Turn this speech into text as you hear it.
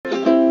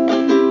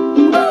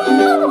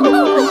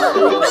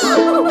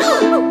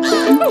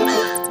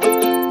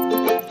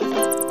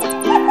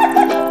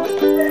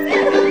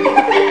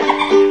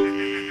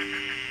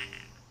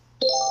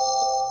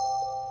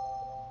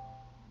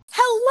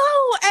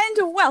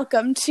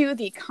Welcome to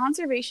the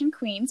Conservation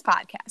Queens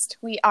podcast.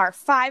 We are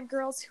 5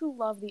 girls who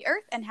love the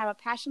earth and have a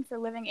passion for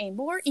living a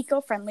more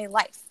eco-friendly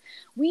life.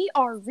 We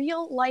are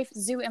real-life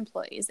zoo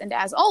employees, and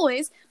as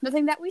always,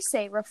 nothing that we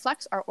say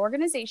reflects our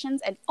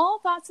organizations, and all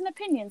thoughts and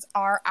opinions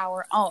are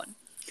our own.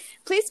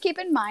 Please keep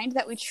in mind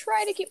that we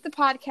try to keep the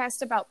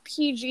podcast about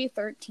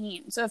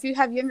PG-13, so if you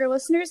have younger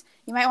listeners,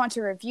 you might want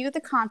to review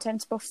the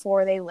content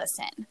before they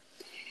listen.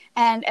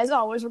 And as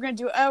always, we're going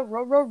to do a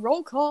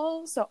roll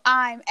call. So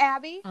I'm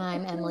Abby.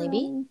 I'm Emily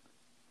B.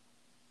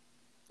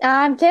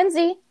 I'm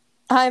Kenzie.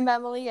 I'm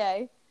Emily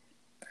A.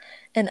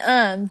 And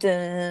I'm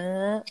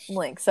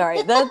Link.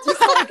 Sorry, that's just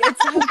like,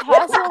 it's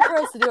impossible for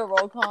us to do a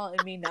roll call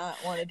and me not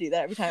want to do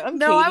that every time.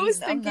 I was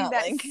thinking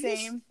that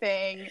same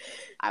thing.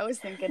 I was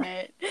thinking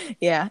it.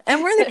 Yeah,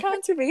 and we're the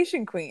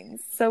Conservation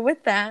Queens. So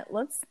with that,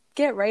 let's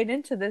get right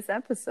into this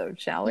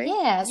episode, shall we?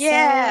 Yeah.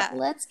 So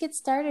let's get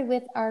started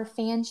with our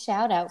fan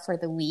shout out for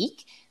the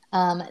week.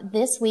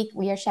 This week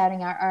we are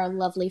shouting out our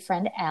lovely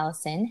friend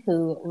Allison,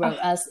 who wrote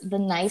us the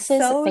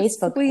nicest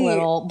Facebook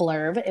little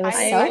blurb. It was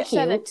so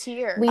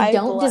cute. We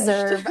don't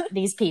deserve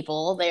these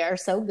people. They are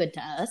so good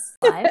to us.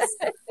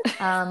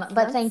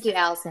 But thank you,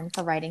 Allison,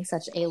 for writing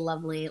such a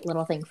lovely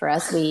little thing for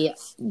us. We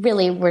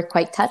really were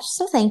quite touched,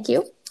 so thank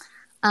you.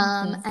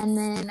 And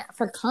then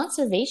for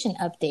conservation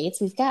updates,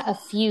 we've got a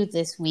few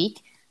this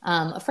week.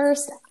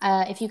 First,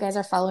 if you guys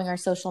are following our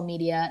social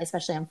media,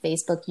 especially on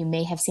Facebook, you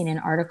may have seen an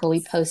article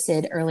we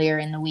posted earlier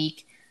in the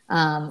week,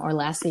 or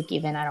last week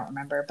even, I don't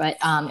remember. But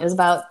it was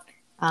about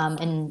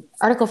an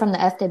article from the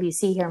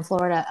FWC here in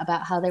Florida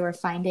about how they were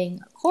finding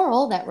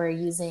coral that were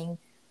using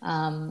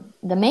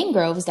the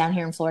mangroves down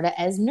here in Florida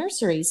as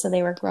nurseries. So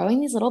they were growing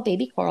these little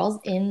baby corals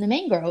in the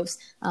mangroves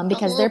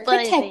because they're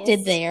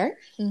protected there,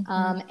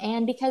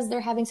 and because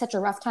they're having such a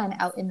rough time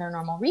out in their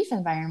normal reef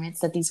environments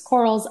that these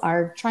corals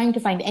are trying to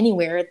find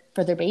anywhere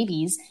for their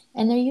babies,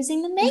 and they're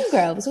using the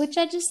mangroves, which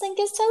I just think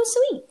is so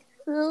sweet.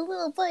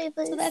 Little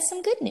babies. So that's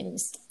some good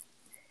news.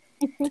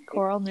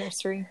 Coral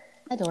nursery.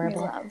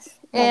 Adorable.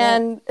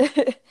 And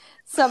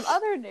some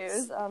other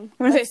news.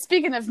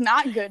 Speaking of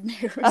not good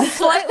news, a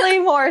slightly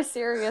more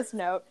serious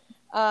note.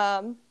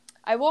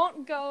 I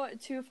won't go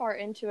too far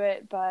into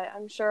it, but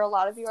I'm sure a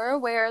lot of you are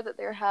aware that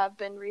there have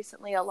been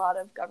recently a lot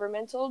of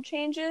governmental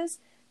changes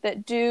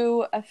that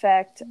do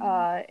affect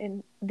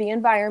in the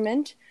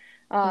environment.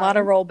 A lot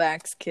of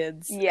rollbacks,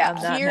 kids. Yeah.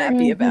 I'm not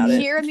happy about it.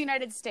 Here in the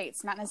United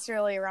States, not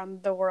necessarily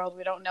around the world.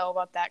 We don't know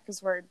about that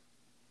because we're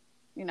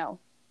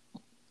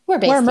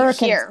Americans.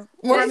 Here.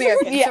 We're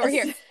Americans, so we're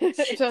here.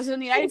 So it's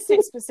in the United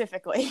States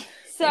specifically.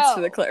 Thanks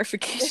for the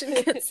clarification,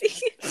 Kenzie.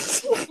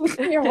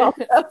 You're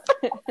welcome.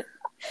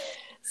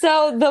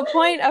 So the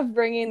point of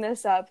bringing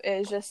this up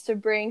is just to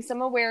bring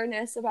some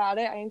awareness about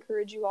it. I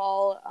encourage you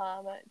all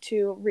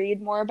to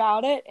read more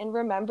about it and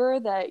remember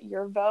that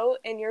your vote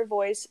and your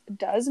voice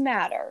does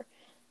matter.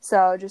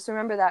 So just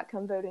remember that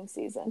come voting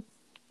season.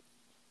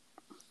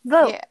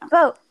 Vote.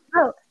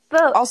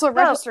 Also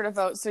register to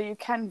vote so you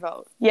can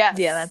vote. Yes.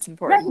 Yeah, that's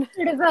important.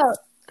 Register to vote.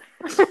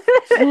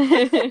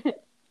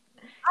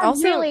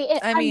 I'm ready.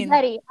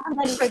 I'm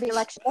ready for the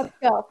election.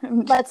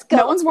 Let's go.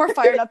 No one's more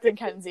fired up than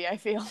Kenzie, I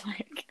feel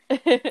like.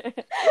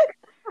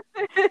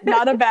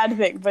 Not a bad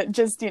thing, but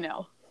just, Yeah.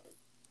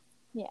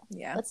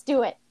 Let's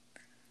do it.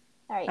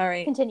 All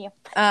right. Continue.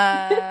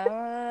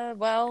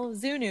 Well,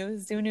 Zoo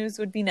News. Zoo News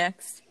would be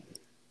next.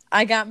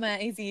 I got my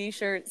AZE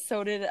shirt.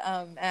 So did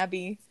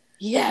Abby.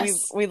 Yes.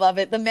 We love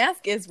it. The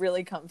mask is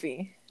really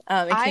comfy.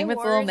 It came with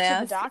a little mask. I wore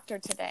it to the doctor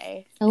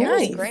today. Oh, it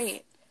was nice.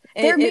 great.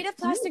 They're made of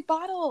plastic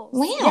bottles.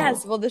 Wow.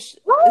 Yes. Well,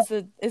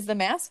 is the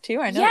mask too?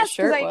 I know the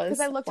shirt was.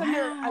 Because I looked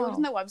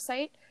on the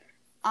website.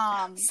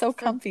 So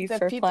comfy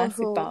for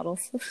plastic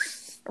bottles.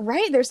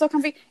 Right. They're so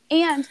comfy.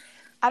 And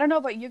I don't know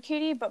about you,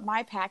 Katie, but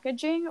my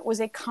packaging was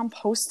a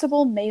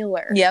compostable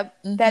mailer. Yep.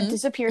 That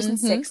disappears in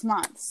 6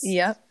 months.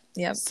 Yep.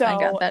 So I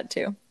got that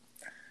too.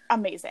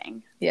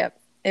 Amazing. Yep.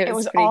 It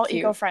was all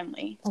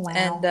eco-friendly.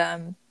 Wow.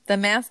 And the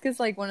mask is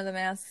like one of the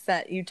masks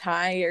that you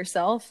tie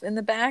yourself in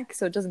the back,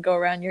 so it doesn't go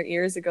around your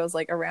ears. It goes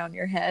like around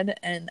your head,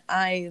 and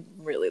I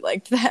really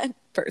liked that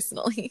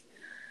personally.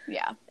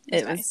 Yeah,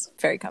 it was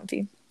very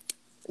comfy.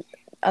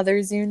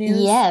 Other Zoo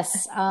News?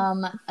 Yes.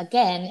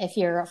 Again, if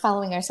you're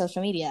following our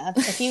social media,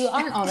 if you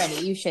aren't already,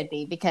 you should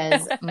be,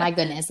 because my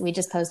goodness, we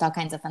just post all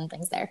kinds of fun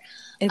things there.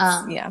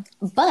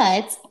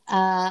 But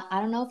I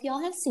don't know if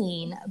y'all have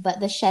seen, but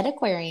the Shed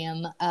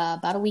Aquarium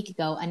about a week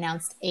ago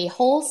announced a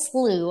whole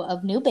slew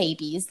of new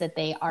babies that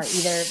they are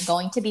either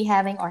going to be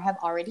having or have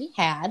already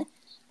had.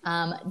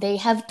 They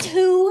have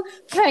 2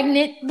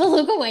 pregnant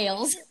beluga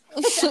whales.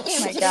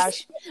 Oh my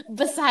gosh.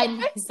 Beside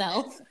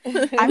myself.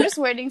 I'm just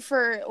waiting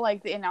for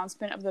like the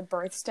announcement of the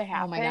births to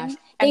happen. Oh my gosh.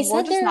 And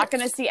we're just not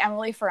going to see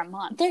Emily for a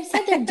month. They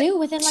said they're due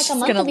within like a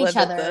month of each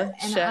other.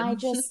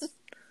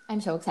 And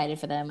I'm so excited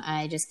for them.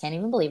 I just can't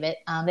even believe it.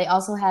 They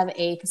also have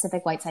a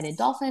Pacific white-sided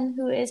dolphin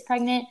who is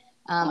pregnant.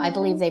 I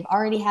believe they've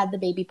already had the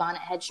baby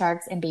bonnet-head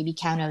sharks and baby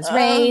cow-nose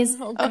rays.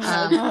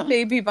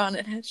 Baby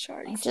bonnet-head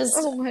sharks. Just,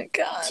 oh my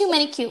God. Too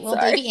many cute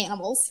little baby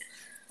animals.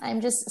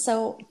 I'm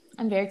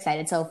very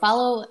excited. So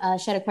follow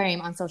Shed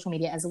Aquarium on social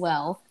media as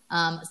well.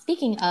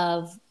 Speaking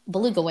of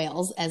beluga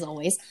whales, as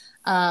always,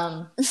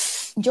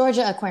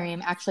 Georgia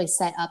Aquarium actually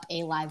set up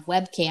a live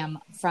webcam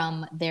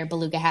from their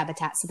beluga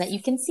habitat so that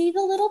you can see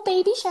the little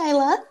baby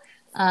Shyla.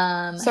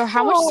 So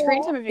how much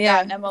screen time have you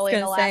gotten, Emily,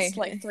 in the last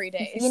 3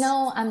 days? You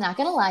know, I'm not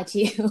going to lie to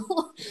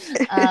you.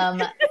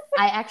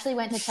 I actually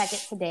went to check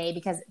it today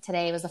because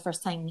today was the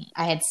first time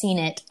I had seen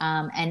it,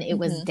 and it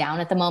was down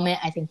at the moment.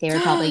 I think they were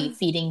probably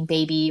feeding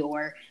baby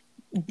or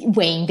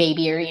weighing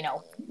baby or,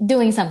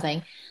 doing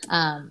something.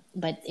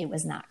 But it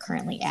was not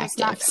currently active. It's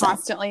not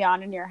constantly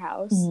on in your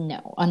house?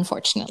 No,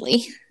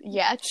 unfortunately.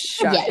 Yet.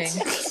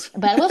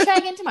 But we'll try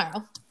again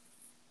tomorrow.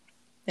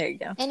 There you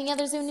go. Any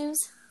other zoo news?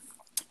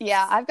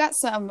 Yeah, I've got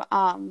some,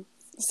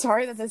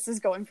 sorry that this is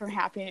going from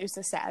happy news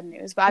to sad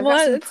news, but I've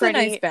got some pretty...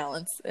 It's a nice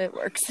balance. It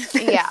works.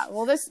 Yeah,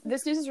 well, this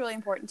news is really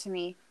important to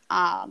me.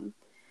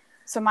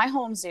 So my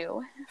home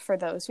zoo, for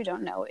those who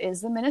don't know, is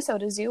the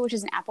Minnesota Zoo, which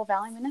is in Apple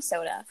Valley,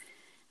 Minnesota.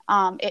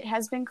 It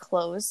has been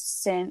closed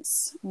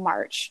since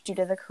March due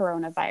to the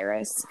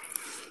coronavirus,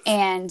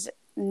 and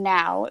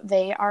now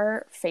they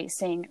are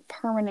facing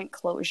permanent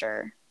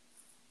closure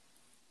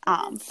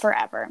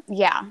forever.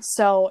 Yeah,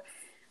 so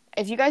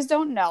if you guys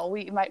don't know,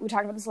 we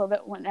talked about this a little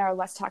bit in our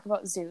Let's Talk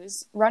About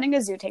Zoos. Running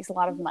a zoo takes a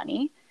lot of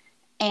money,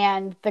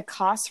 and the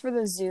costs for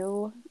the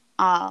zoo,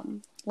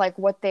 like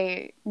what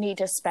they need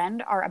to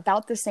spend, are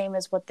about the same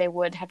as what they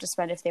would have to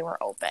spend if they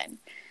were open,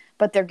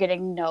 but they're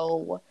getting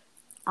no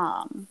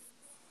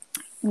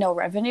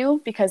revenue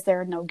because there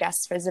are no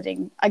guests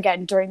visiting,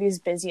 again, during these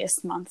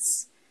busiest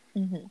months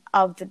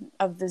of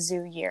the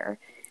zoo year.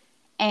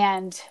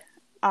 And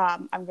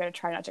I'm going to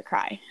try not to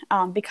cry.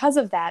 Because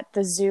of that,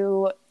 the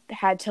zoo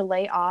had to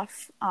lay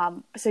off a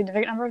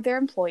significant number of their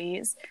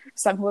employees,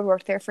 some who had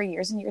worked there for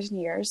years and years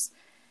and years.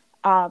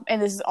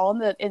 And this is all in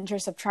the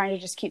interest of trying to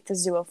just keep the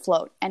zoo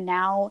afloat. And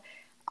now,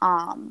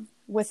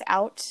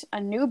 without a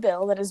new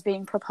bill that is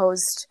being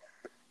proposed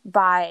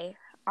by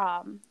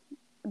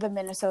the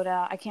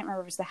Minnesota, I can't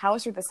remember if it's the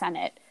House or the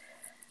Senate,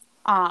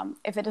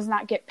 if it does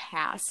not get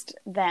passed,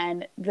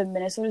 then the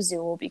Minnesota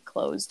Zoo will be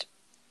closed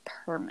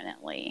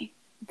permanently.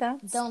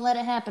 Don't let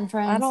it happen,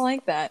 friends. I don't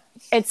like that.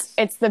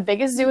 It's the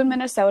biggest zoo in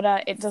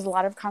Minnesota. It does a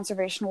lot of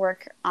conservation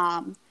work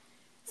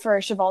for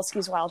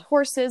Przewalski's wild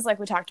horses, like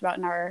we talked about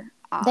in our...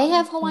 they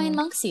have Hawaiian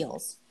monk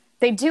seals.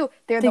 They do.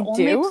 They're the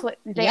only...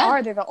 They Yeah.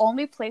 are. They're the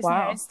only place in the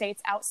United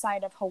States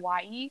outside of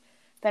Hawaii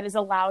that is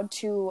allowed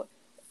to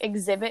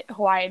exhibit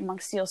Hawaiian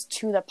monk seals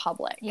to the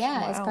public.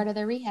 Yeah, as part of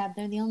their rehab.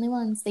 They're the only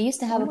ones. They used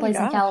to have a place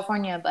in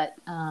California, but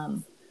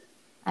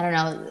I don't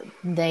know.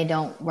 They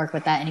don't work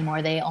with that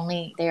anymore. They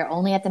are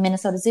only at the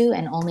Minnesota Zoo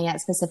and only at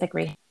specific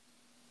rehab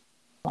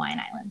Hawaiian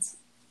Islands.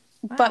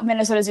 Wow. But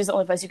Minnesota Zoo is the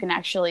only place you can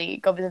actually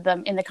go visit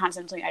them in the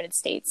continental United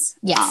States.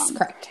 Yes,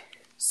 correct.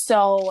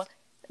 So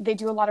they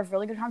do a lot of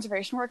really good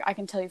conservation work. I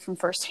can tell you from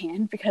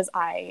firsthand because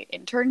I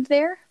interned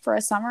there for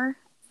a summer.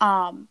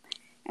 And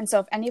so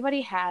if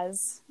anybody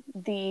has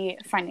the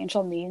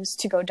financial means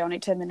to go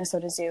donate to the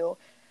Minnesota Zoo,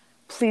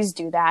 please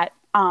do that.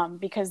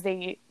 Because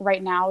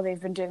right now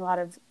they've been doing a lot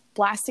of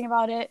blasting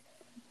about it.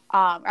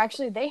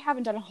 Actually, they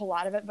haven't done a whole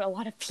lot of it, but a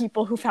lot of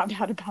people who found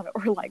out about it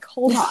were like,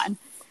 hold on,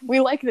 we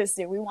like this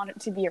zoo. We want it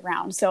to be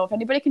around. So if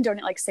anybody can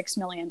donate like $6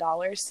 million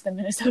to the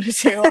Minnesota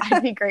Zoo,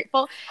 I'd be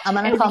grateful. I'm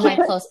going to call my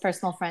close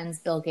personal friends,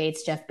 Bill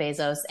Gates, Jeff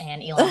Bezos,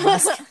 and Elon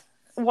Musk.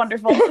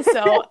 Wonderful.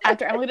 So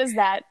after Emily does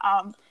that,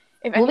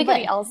 if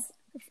anybody else,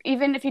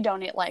 even if you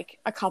donate like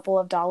a couple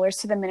of dollars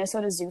to the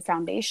Minnesota Zoo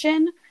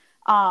Foundation,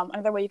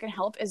 another way you can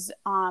help is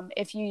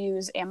if you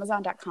use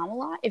Amazon.com a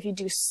lot. If you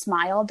do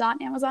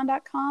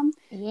smile.amazon.com,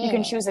 you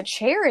can choose a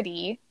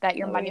charity that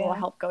your money will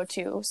help go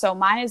to. So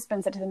mine has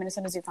been sent to the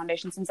Minnesota Zoo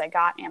Foundation since I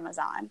got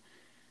Amazon.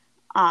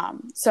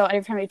 So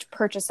every time you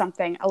purchase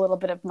something, a little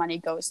bit of money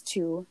goes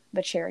to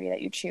the charity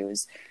that you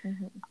choose.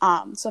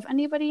 So if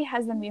anybody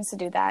has the means to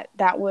do that,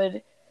 that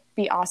would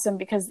be awesome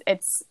because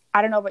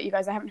I don't know about you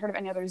guys, I haven't heard of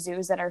any other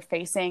zoos that are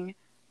facing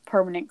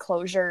permanent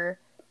closure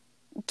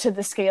to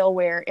the scale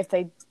where if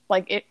they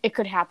it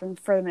could happen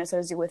for the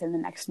Minnesota Zoo within the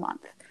next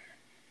month.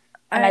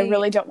 And I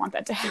really don't want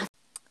that to happen.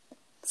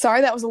 Sorry,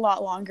 that was a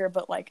lot longer,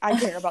 but I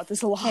care about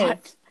this a lot. Hey,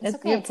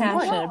 you're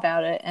passionate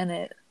about it and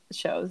it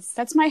shows.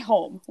 That's my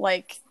home.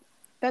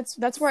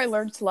 That's where I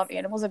learned to love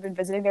animals. I've been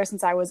visiting there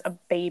since I was a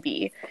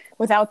baby.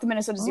 Without the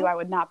Minnesota Zoo, I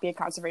would not be a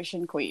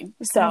conservation queen.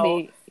 So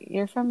Abby,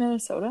 you're from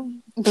Minnesota?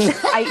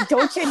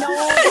 Don't you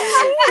know?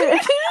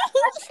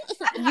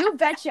 You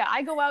betcha.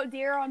 I go out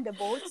there on the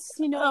boats,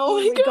 we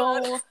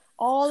go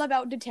all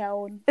about the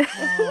town.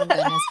 Oh,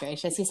 goodness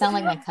gracious. You sound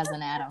like my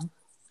cousin Adam.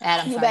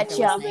 Adam, you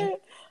betcha.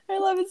 I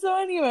love it so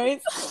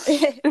anyways.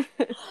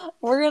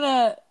 We're going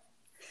to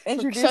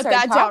introduce Shut our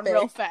that topic. down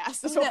real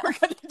fast. That's what we're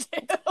going to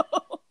do.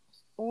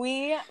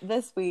 we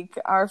this week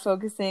are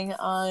focusing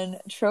on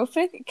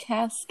trophic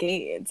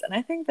cascades, and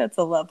I think that's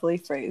a lovely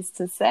phrase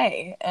to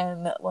say.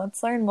 And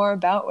let's learn more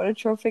about what a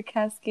trophic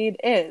cascade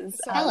is.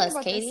 So tell us,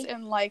 Katie.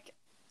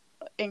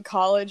 In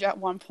college at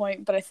one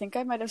point, but I think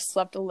I might have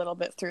slept a little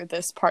bit through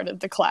this part of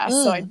the class,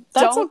 so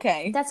that's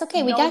okay. That's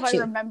okay. We got you.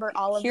 I remember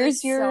all of here's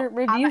this. your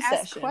review session.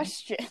 Ask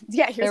questions.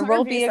 Yeah, here's there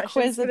will be a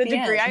quiz for at the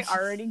end. degree I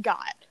already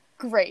got.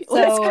 Great,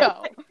 let's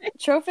go.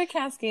 Trophic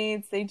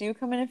cascades, they do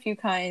come in a few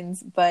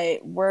kinds,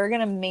 but we're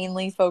going to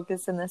mainly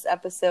focus in this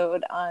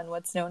episode on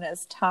what's known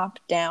as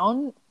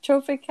top-down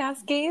trophic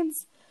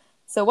cascades.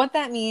 So what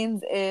that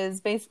means is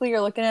basically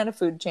you're looking at a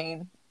food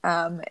chain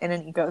in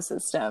an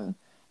ecosystem.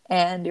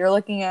 And you're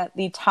looking at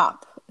the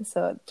top,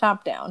 so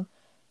top down.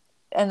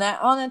 And that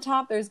on the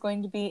top, there's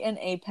going to be an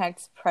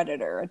apex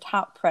predator, a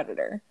top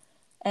predator.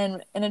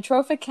 And in a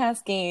trophic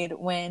cascade,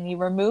 when you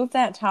remove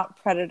that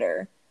top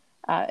predator,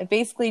 it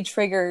basically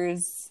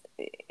triggers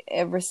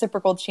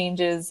reciprocal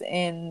changes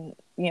in,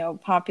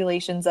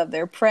 populations of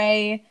their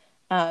prey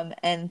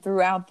and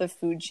throughout the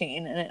food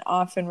chain. And it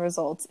often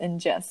results in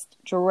just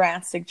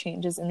drastic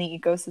changes in the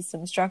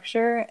ecosystem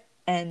structure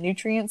and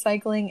nutrient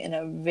cycling in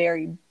a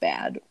very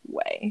bad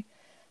way.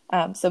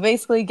 So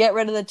basically get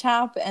rid of the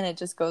top and it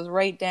just goes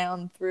right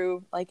down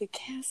through like a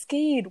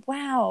cascade.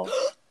 Wow.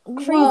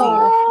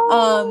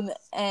 Crazy.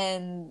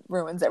 And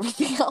ruins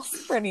everything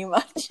else pretty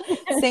much.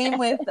 Same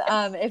with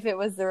if it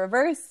was the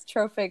reverse,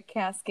 trophic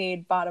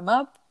cascade bottom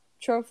up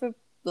trophic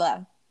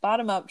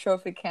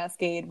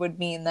cascade would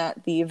mean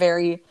that the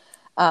very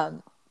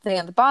thing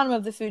at the bottom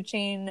of the food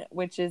chain,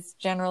 which is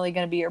generally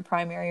going to be your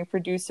primary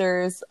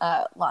producers,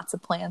 lots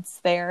of plants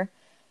there.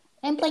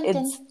 And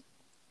plankton.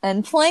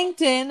 And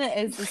plankton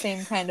is the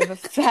same kind of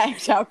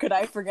effect. How could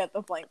I forget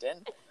the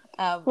plankton?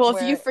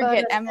 If you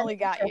forget, Emily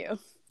got you.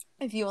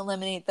 If you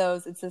eliminate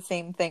those, it's the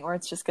same thing where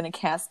it's just going to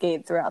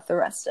cascade throughout the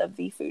rest of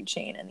the food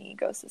chain and the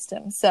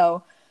ecosystem.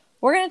 So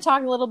we're going to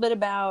talk a little bit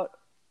about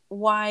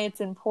why it's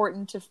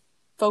important to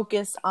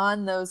focus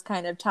on those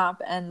kind of top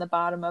and the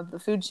bottom of the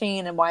food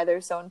chain and why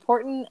they're so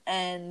important,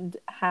 and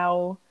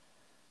how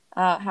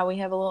we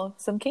have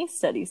some case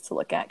studies to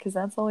look at, because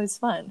that's always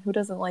fun. Who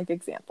doesn't like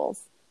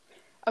examples?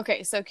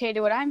 Okay, so Katie,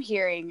 what I'm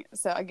hearing,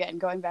 so again,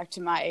 going back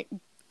to my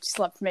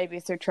slept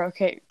maybe through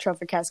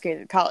trophic cascade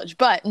in college,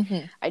 but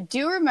I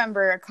do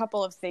remember a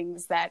couple of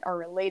things that are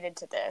related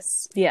to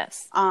this.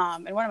 Yes.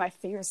 And one of my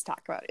favorites to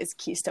talk about is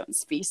keystone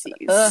species.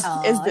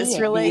 Is this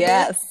related?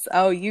 Yes.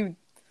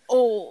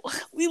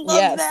 We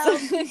love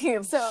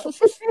them. So,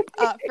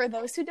 for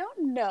those who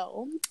don't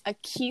know, a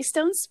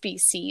keystone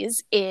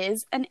species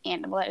is an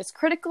animal that is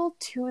critical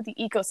to the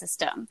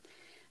ecosystem.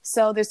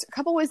 So there's a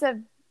couple ways that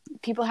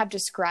people have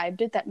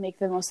described it that make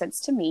the most sense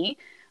to me.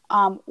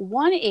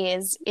 One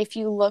is if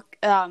you look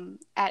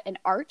at an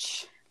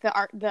arch,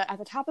 at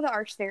the top of the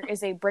arch there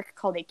is a brick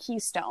called a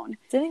keystone.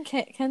 Didn't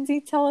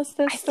Kenzie tell us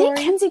this story? I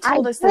think Kenzie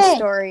told us this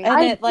story,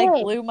 and it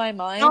blew my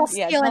mind. Tell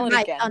it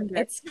again.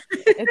 It's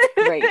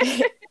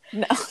great.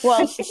 No.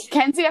 Well,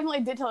 Kenzie definitely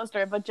did tell a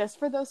story, but just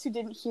for those who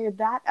didn't hear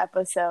that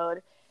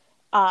episode,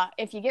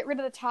 if you get rid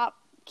of the top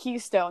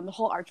keystone, the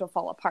whole arch will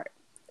fall apart.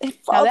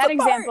 Now that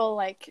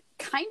example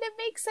kind of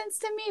makes sense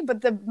to me,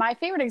 but my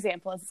favorite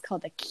example is it's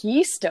called a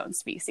keystone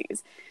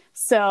species.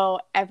 So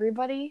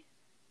everybody,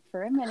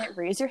 for a minute,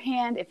 raise your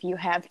hand if you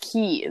have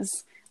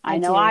keys. I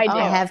know I do.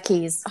 I have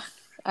keys.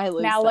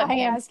 Now let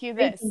me ask you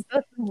this: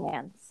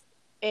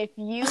 if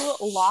you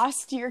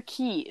lost your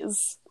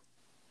keys,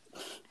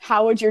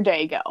 how would your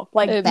day go?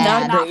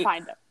 Not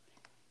find them.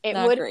 It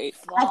would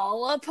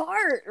fall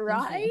apart,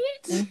 right?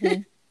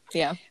 Mm-hmm.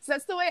 Yeah. So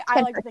that's the way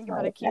I like to think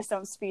about a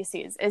keystone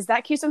species. Is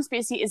that keystone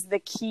species is the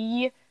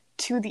key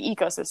to the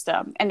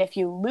ecosystem, and if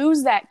you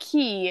lose that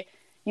key,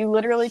 you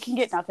literally can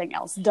get nothing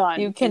else done.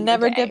 You can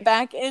never get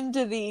back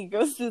into the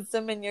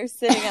ecosystem, and you're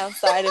sitting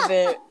outside of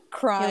it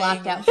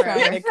crying,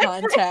 trying to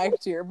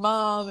contact your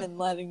mom and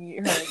letting her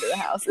into the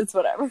house. It's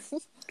whatever.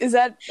 Is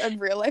that a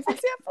real life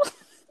example?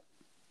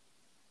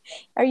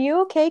 Are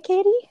you okay,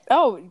 Katie?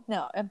 Oh,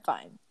 no, I'm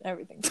fine.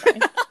 Everything's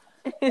fine.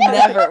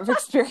 Never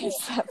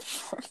experienced that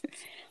before.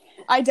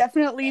 I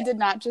definitely did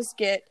not just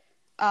get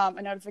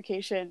a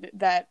notification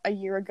that a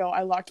year ago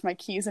I locked my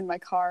keys in my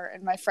car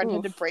and my friend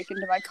had to break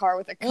into my car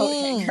with a coat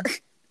hanger.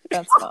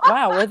 That's fun.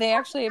 Wow, were they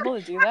actually able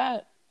to do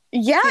that?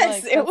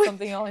 Yes, it was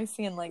something you only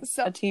see in a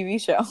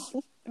TV show.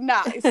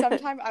 Nah,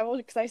 sometime I will,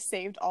 because I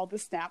saved all the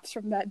snaps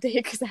from that day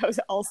because I was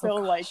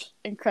also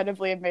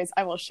incredibly amazed.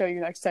 I will show you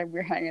next time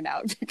we're hanging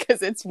out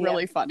because it's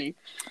really funny.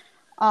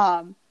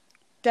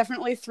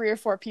 Definitely 3 or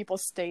 4 people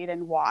stayed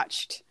and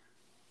watched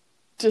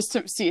just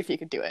to see if he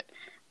could do it.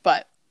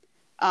 But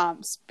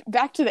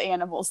back to the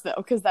animals though,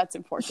 because that's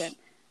important.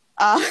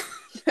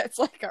 That's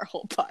like our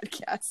whole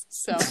podcast.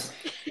 So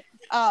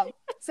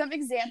some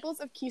examples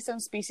of keystone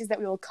species that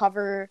we will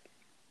cover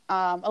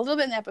a little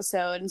bit in the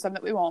episode, and some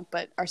that we won't,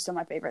 but are still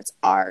my favorites,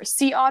 are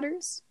sea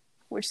otters,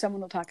 which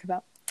someone will talk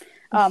about.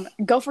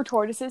 Gopher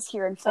tortoises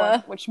here in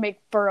Florida, which make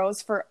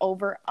burrows for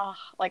over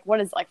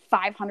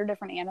 500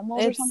 different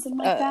animals or something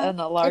like that.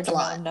 And a large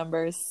amount of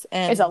numbers.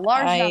 And it's a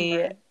large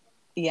number.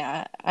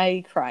 yeah,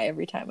 I cry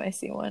every time I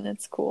see one.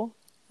 It's cool.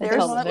 There's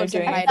one that lives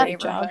in my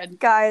neighborhood.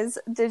 Guys,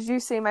 did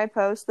you see my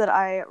post that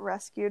I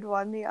rescued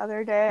one the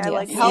other day? I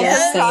Yes. helped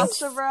Yes. him cross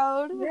the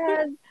road.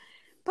 Yes.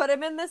 Put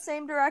him in the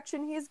same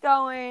direction he's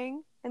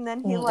going, and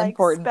then he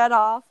Important. sped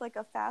off like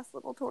a fast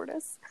little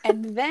tortoise.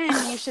 And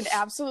then you should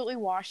absolutely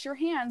wash your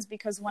hands,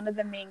 because one of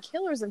the main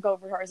killers of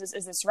gopher tortoises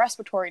is this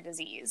respiratory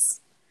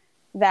disease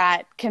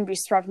that can be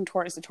spread from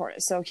tortoise to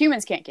tortoise. So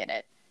humans can't get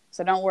it,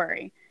 so don't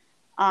worry.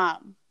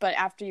 But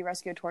after you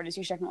rescue a tortoise,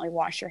 you should definitely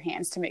wash your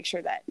hands to make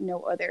sure that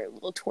no other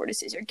little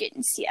tortoises are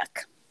getting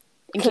sick.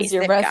 Because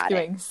you're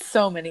rescuing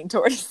so many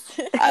tortoises.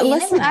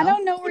 Listen, I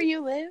don't know where you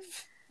live.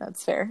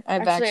 That's fair.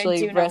 I've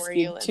actually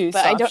rescued two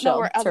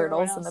soft-shelled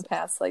turtles in the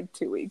past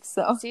 2 weeks.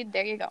 So see,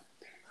 there you go.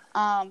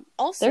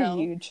 Also, they're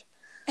huge.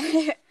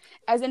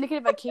 As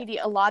indicated by Katie,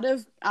 a lot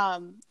of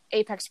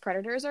apex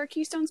predators are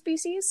keystone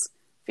species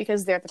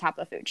because they're at the top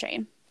of the food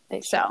chain.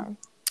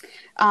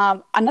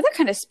 Another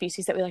kind of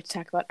species that we like to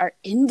talk about are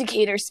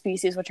indicator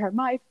species, which are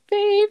my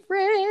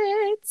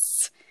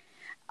favorites.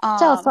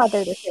 Tell us why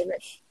they're your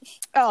favorite.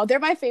 Oh, they're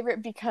my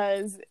favorite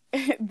because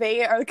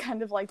they are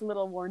kind of like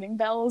little warning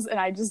bells, and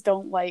I just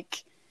don't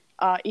like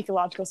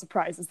ecological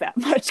surprises that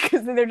much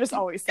because they're just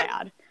always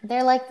sad.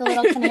 They're like the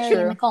little canary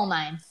in the coal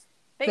mine.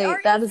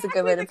 That is a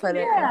good way to put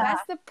it. Yeah.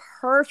 That's the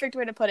perfect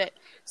way to put it.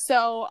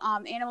 So,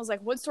 animals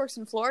like wood storks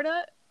in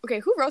Florida. Okay,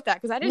 who wrote that?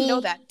 Because I didn't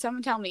know that.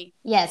 Someone tell me.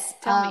 Yes.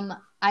 Tell me.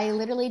 I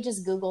literally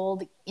just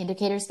Googled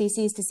indicator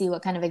species to see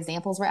what kind of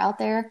examples were out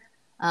there.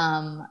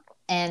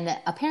 And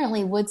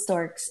apparently wood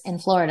storks in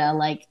Florida,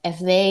 if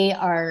they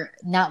are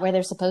not where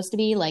they're supposed to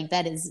be,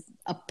 that is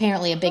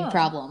apparently a big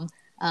problem.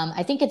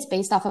 I think it's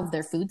based off of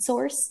their food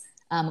source,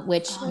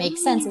 which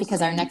makes sense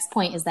because our next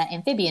point is that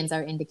amphibians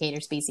are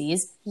indicator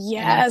species.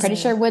 Yes. And I'm pretty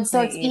sure wood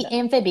storks eat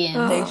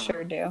amphibians. They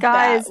sure do.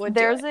 Guys,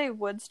 there's a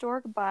wood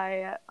stork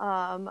by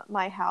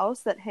my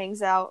house that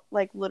hangs out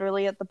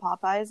literally at the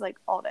Popeyes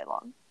all day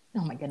long.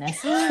 Oh my goodness.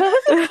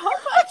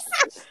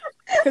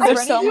 Because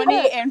there's so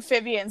many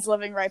amphibians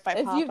living right by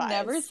Popeyes. If you've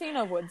never seen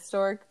a wood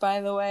stork,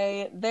 by the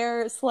way,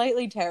 they're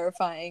slightly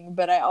terrifying,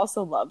 but I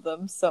also love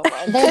them so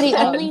much. They're the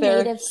only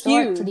native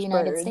stork to the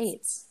United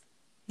States.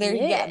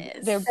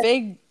 They're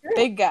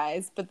big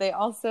guys, but they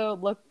also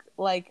look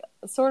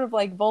sort of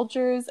like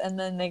vultures, and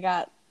then they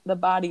got the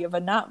body of a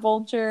not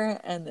vulture,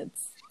 and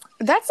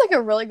that's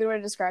a really good way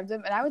to describe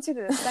them. And I would say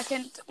that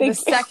the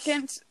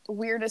second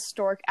weirdest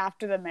stork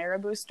after the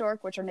marabou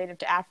stork, which are native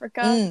to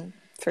Africa,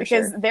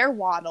 because their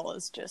waddle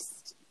is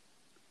just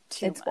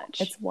too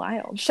much. It's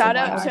wild. Shout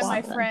out to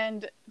my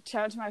friend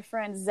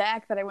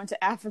Zach that I went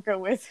to Africa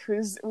with,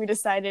 we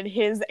decided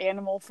his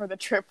animal for the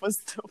trip was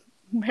the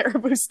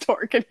marabou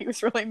stork, and he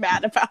was really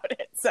mad about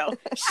it. So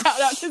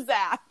shout out to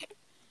Zach.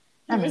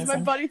 He was my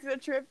buddy through the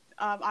trip.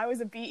 I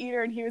was a bee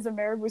eater and he was a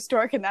marabou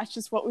stork, and that's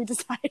just what we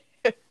decided.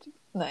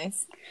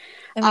 Nice.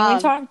 And then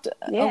we talked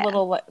a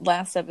little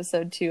last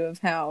episode too of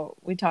how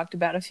we talked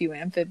about a few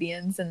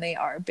amphibians, and they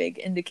are big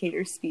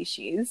indicator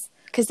species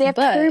because they have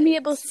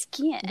permeable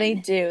skin. They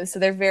do, so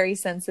they're very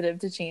sensitive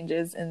to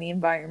changes in the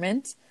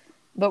environment.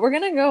 But we're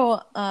gonna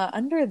go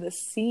under the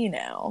sea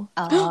now.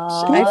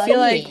 I feel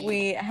like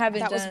we haven't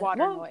done. That was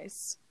water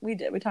noise. We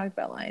did. We talked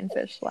about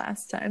lionfish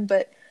last time,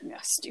 but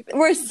stupid.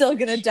 We're still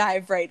gonna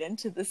dive right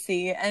into the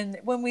sea.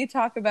 And when we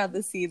talk about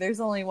the sea, there's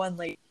only one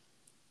lady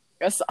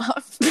us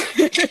off,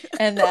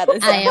 and that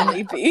is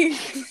Emily B.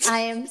 I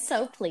am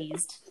so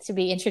pleased to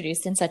be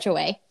introduced in such a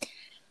way.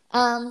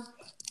 So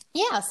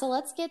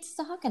let's get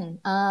to talking.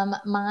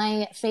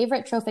 My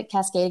favorite trophic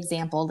cascade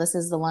example, this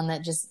is the one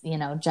that just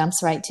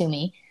jumps right to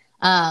me,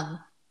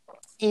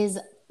 is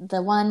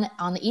the one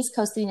on the east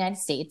coast of the United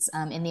States,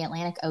 in the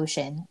Atlantic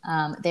Ocean.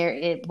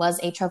 It was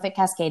a trophic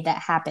cascade that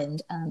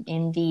happened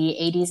in the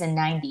 80s and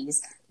 90s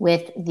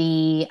with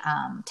the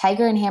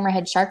tiger and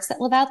hammerhead sharks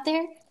that live out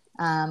there.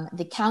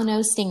 The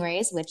cow-nosed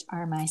stingrays, which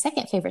are my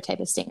second favorite type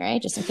of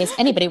stingray, just in case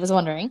anybody was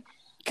wondering.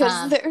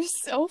 Because they're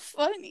so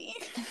funny.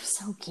 They're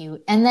so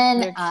cute. And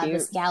then the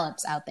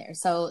scallops out there.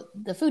 So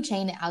the food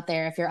chain out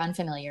there, if you're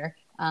unfamiliar,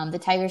 the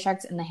tiger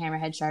sharks and the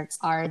hammerhead sharks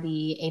are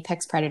the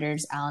apex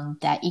predators on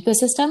that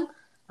ecosystem.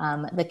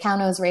 The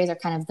cow-nosed rays are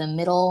kind of the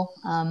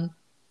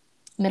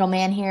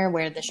middleman here,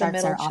 where the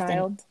sharks are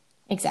often...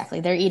 Exactly.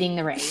 They're eating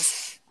the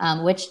rays,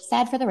 which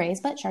sad for the rays,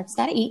 but sharks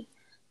got to eat.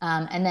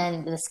 And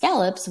then the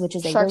scallops, which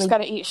is sharks got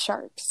to eat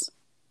sharks.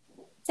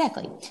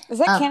 Exactly. Is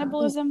that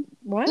cannibalism?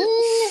 What?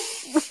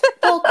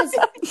 Well,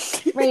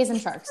 because rays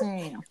and sharks,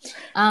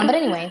 But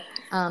anyway,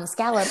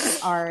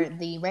 scallops are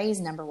the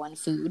rays' number one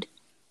food,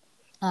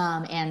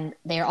 and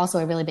they are also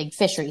a really big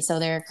fishery, so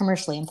they're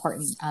commercially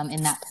important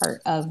in that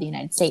part of the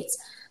United States.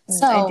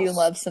 So I do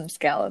love some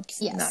scallops.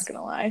 Yes. Not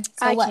gonna lie,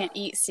 so I can't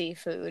eat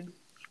seafood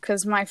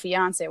because my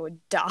fiance would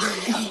die.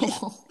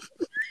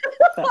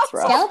 That's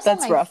rough. Scallops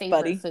That's are my rough, favorite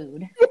buddy.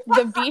 Food.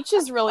 The beach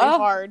is really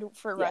hard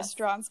for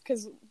restaurants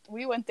because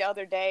we went the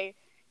other day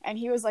and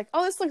he was like,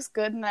 "Oh, this looks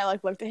good," and I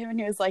looked at him and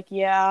he was like,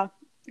 "Yeah,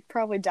 I'd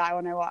probably die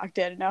when I walked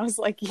in," and I was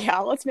like, "Yeah,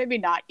 let's maybe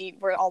not eat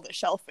where all the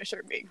shellfish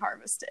are being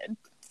harvested."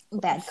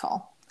 Bad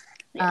call.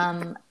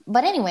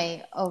 But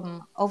anyway,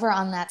 over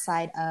on that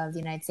side of the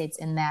United States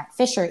in that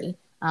fishery,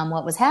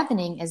 what was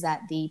happening is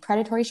that the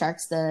predatory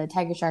sharks, the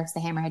tiger sharks, the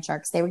hammerhead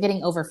sharks, they were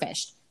getting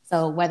overfished.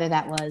 So whether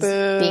that was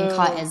being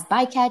caught as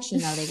bycatch,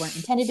 they weren't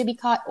intended to be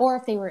caught, or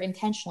if they were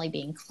intentionally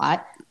being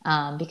caught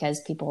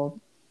because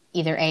people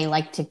either A,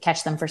 like to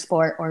catch them for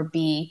sport, or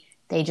B,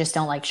 they just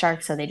don't like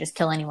sharks, so they just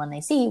kill anyone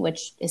they see,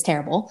 which is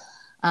terrible.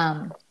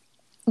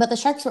 But the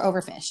sharks were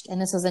overfished,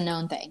 and this was a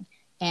known thing.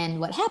 And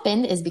what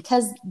happened is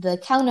because the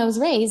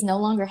cow-nosed rays no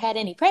longer had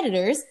any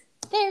predators,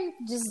 they're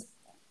just,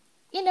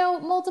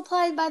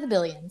 multiplied by the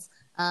billions.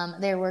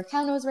 There were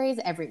cow-nosed rays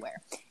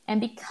everywhere.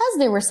 And because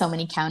there were so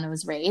many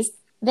cow-nosed rays,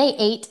 they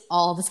ate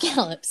all the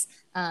scallops.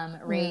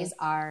 Rays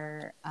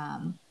are,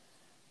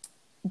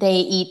 they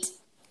eat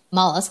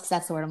mollusks,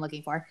 that's the word I'm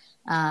looking for.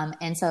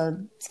 And so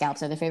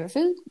scallops are their favorite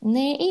food, and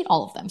they ate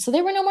all of them. So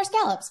there were no more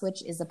scallops,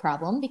 which is a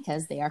problem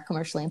because they are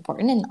commercially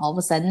important, and all of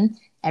a sudden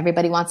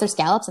everybody wants their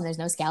scallops and there's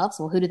no scallops.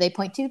 Well, who do they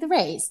point to? The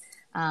rays.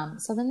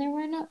 So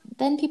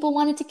then people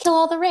wanted to kill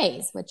all the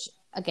rays, which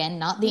again,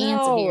 not the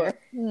answer here.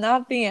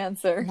 Not the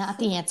answer. Not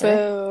the answer.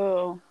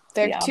 Boo.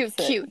 They're too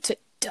cute to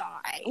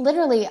die.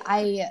 Literally,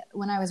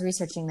 when I was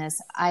researching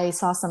this, I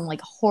saw some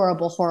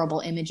horrible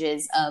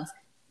images of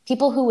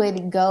people who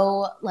would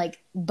go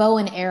bow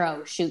and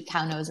arrow shoot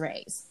cow-nosed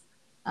rays.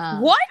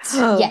 What?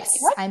 Yes,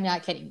 what? I'm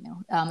not kidding you.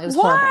 It was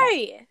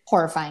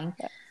horrifying.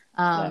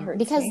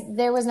 Because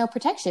there was no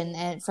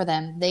protection for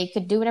them. They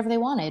could do whatever they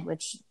wanted,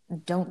 which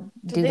don't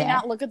do that. Did they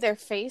not look at their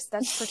face?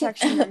 That's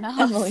protection enough.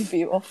 Emily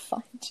B will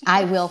find you.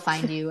 I will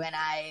find you, and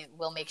I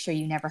will make sure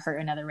you never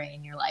hurt another ray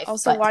in your life.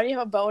 Also, why do you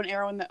have a bow and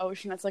arrow in the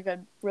ocean? That's a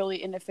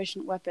really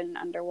inefficient weapon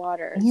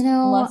underwater.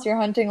 Unless you're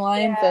hunting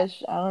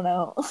lionfish, I don't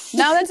know.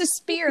 No, that's a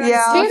spear.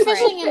 Spear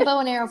fishing and bow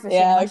and arrow fishing.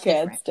 Yeah,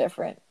 okay, it's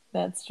different.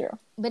 That's true.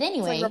 But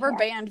anyway, it's rubber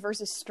band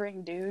versus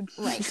string, dude.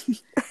 Right.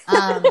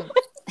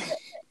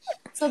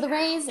 So the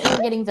rays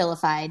were getting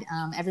vilified.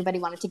 Everybody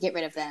wanted to get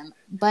rid of them,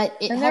 but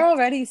they're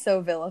already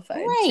so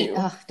vilified, right? Too.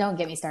 Ugh, don't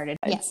get me started.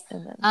 Yes.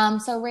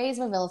 So rays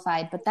were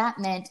vilified, but that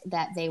meant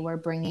that they were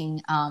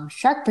bringing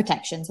shark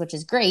protections, which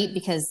is great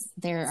because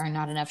there are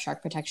not enough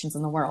shark protections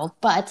in the world.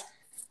 But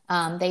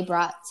they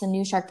brought some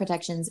new shark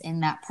protections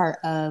in that part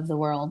of the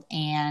world,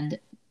 and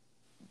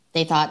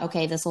they thought,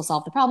 okay, this will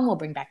solve the problem. We'll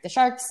bring back the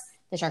sharks.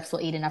 The sharks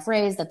will eat enough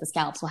rays that the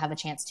scallops will have a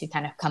chance to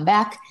kind of come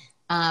back.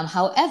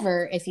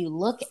 However, if you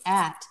look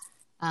at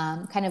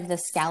kind of the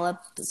scallop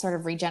sort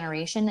of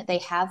regeneration, they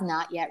have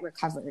not yet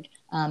recovered.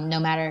 No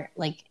matter,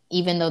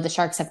 even though the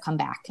sharks have come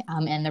back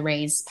and the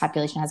rays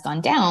population has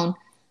gone down.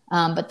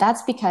 But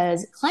that's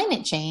because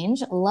climate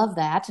change, love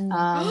that,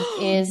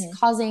 is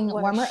causing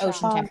warmer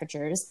ocean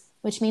temperatures,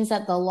 which means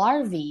that the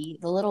larvae,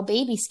 the little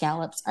baby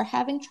scallops, are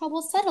having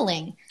trouble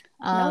settling.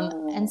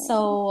 And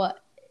so,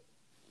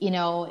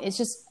 it's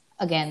just,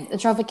 again, the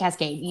trophic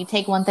cascade. You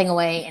take one thing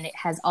away and it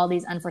has all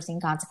these unforeseen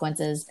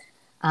consequences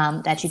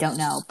that you don't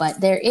know. But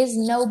there is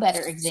no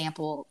better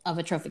example of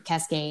a trophic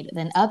cascade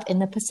than up in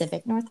the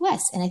Pacific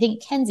Northwest. And I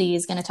think Kenzie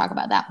is going to talk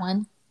about that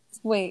one.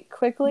 Wait,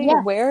 quickly,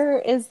 where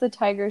is the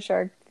tiger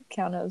shark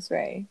cow-nosed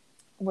ray?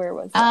 Where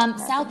was it?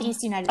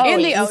 Southeast United States.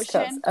 In the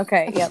ocean.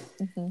 Okay, yep.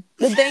 Mm-hmm.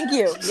 Thank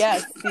you.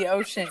 Yes, the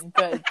ocean.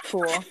 Good,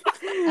 cool.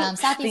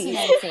 Southeast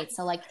United States,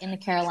 so in the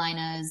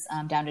Carolinas,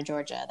 down to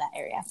Georgia, that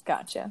area.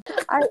 Gotcha.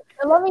 All right,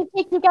 so let me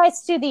take you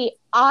guys to the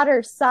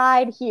otter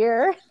side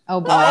here.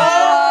 Oh boy.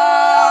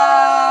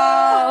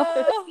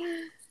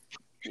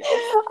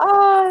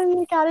 Oh,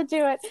 you gotta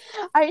do it.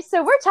 All right,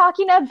 so we're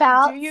talking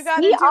about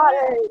sea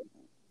otters.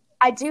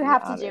 I do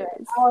have to do it.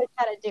 I always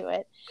gotta do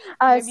it.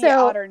 Maybe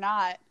otter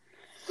not.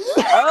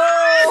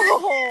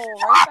 Oh,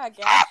 right back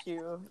at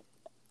you.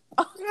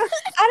 I don't know.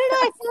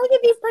 I feel like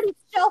it'd be pretty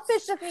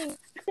shellfish of me.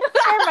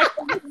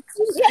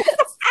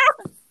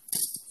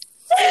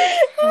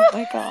 Oh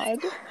my god!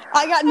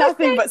 I got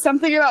nothing but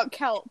something about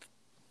kelp.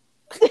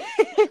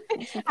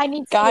 I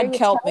need God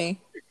kelp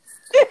me.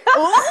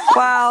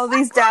 Wow,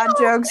 these dad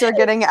jokes are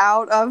getting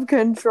out of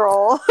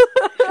control.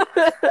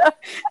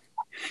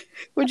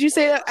 Would you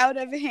say that out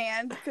of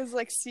hand? Because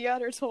sea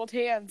otters hold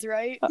hands,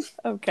 right?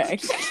 Okay.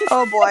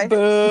 Oh boy. Boo.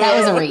 That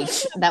was a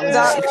reach. That was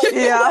a reach.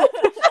 Yeah.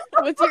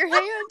 With your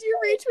hand, you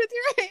reach with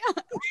your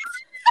hand.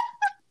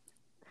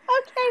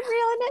 Okay,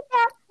 reeling it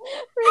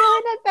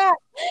back.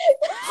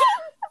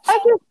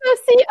 Okay, so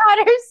sea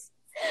otters,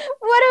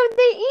 what do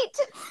they eat?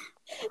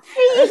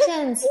 They eat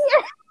Oceans.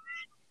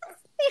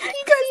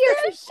 Because you're a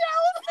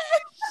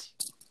shellfish.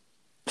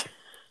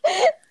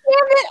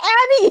 Damn it,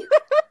 Abby.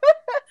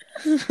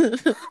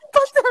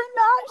 But they're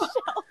not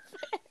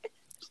shellfish.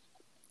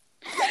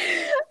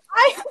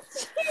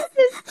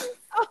 Jesus,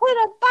 on a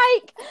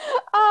bike.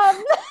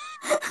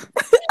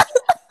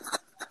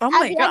 Oh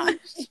my gosh.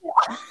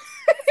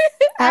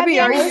 Abby,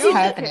 are are you you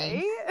happening?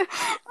 okay?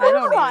 I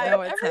don't even know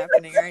what's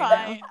happening right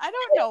now. I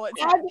don't know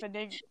what's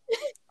happening.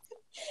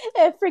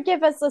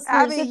 Forgive us, listeners.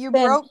 Abby, you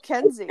broke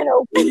Kenzie.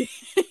 To be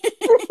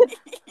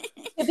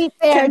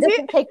fair, it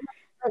doesn't take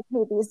much for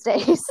me these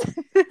days.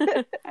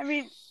 I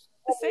mean,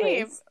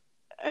 same.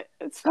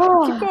 It's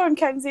fine. Keep going,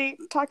 Kenzie.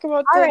 Talk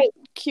about the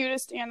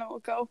cutest animal?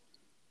 Go.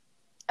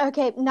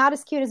 Okay, not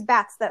as cute as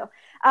bats though.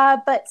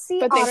 But sea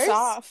But otters. they're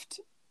soft.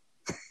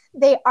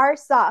 They are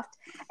soft.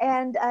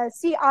 And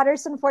sea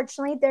otters,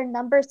 unfortunately, their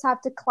numbers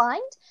have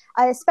declined,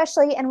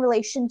 especially in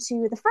relation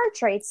to the fur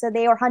trade. So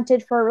they were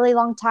hunted for a really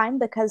long time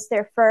because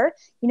their fur,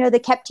 they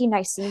kept you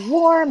nice and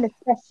warm,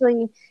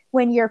 especially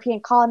when European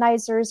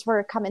colonizers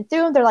were coming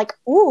through. They're like,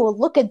 ooh,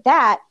 look at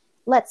that.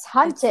 Let's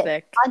hunt it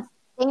thick.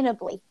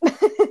 unsustainably.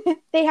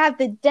 They have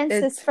the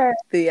densest fur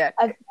thick.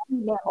 of any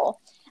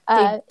mammal.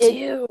 They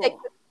do.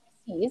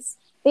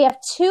 They have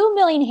 2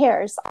 million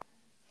hairs.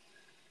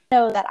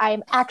 Know that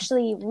I'm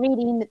actually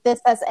reading this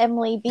as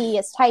Emily B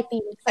is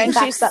typing, and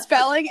she's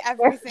spelling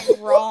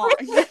everything wrong.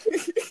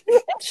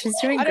 She's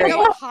doing I great. don't know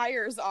what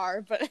hires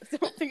are, but I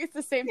don't think it's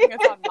the same thing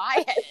that's on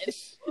my head.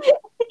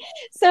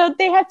 So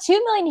they have 2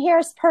 million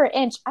hairs per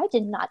inch. I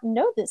did not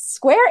know this.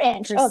 Square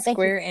inch.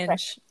 Square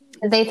inch.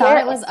 They thought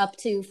it was up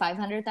to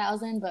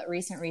 500,000, but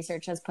recent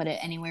research has put it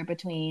anywhere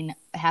between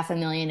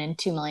 500,000 and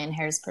 2 million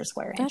hairs per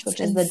square inch, which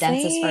is the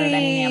densest fur of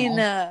any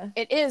mammal.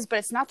 It is, but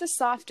it's not the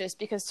softest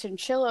because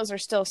chinchillas are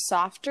still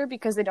softer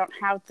because they don't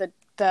have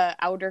the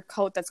outer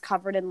coat that's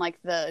covered in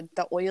like the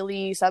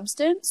oily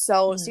substance.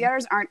 So sea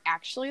otters aren't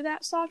actually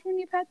that soft when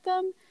you pet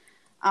them.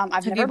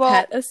 Have you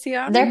pet a sea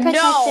otter? They're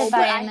protected No, by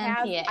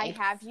but MMPA. I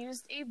have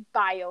used a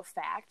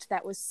biofact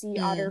that was sea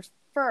otter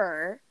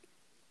fur.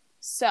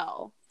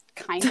 So,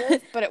 kind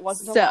of, but it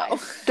wasn't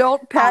alive.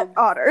 Don't pet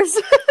otters.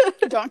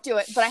 Don't do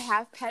it. But I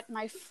have pet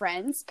my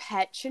friend's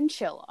pet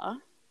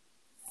chinchilla.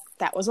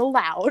 That was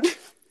allowed.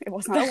 It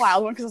was not a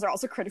wild one because they're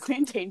also critically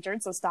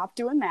endangered, so stop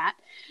doing that.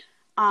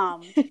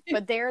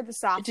 But they're the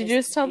softest. Did you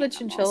just tell the animals.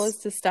 chinchillas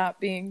to stop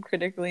being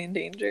critically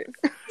endangered?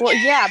 Well,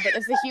 yeah, but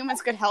if the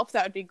humans could help,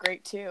 that would be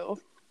great too.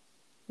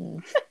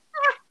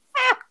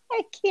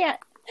 I can't.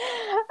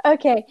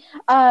 Okay.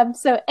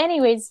 So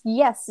anyways,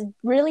 yes,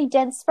 really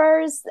dense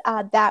furs,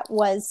 that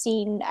was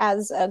seen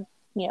as a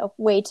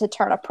way to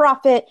turn a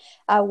profit,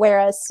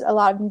 whereas a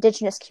lot of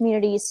indigenous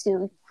communities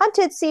who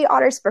hunted sea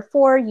otters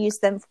before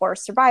used them for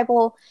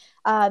survival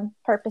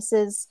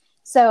purposes.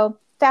 So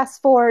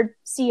fast forward,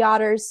 sea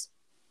otters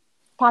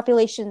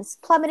populations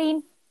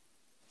plummeting.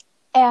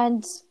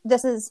 And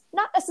this is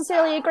not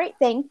necessarily a great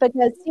thing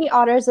because sea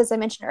otters, as I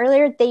mentioned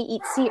earlier, they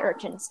eat sea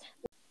urchins.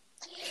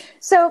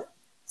 So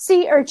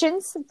sea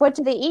urchins, what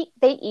do they eat?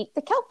 They eat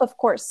the kelp, of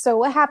course. So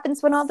what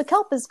happens when all the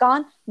kelp is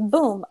gone?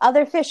 Boom.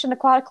 Other fish in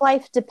aquatic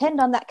life depend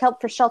on that kelp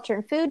for shelter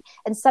and food,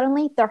 and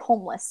suddenly they're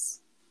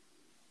homeless.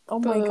 Oh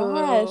my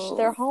gosh,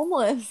 they're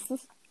homeless.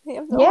 They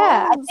have no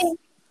homes.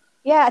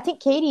 I think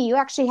Katie, you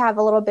actually have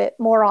a little bit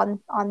more on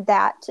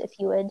that, if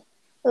you would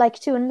like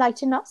to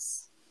enlighten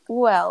us.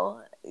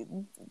 Well,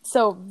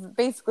 so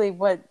basically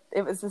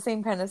it was the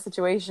same kind of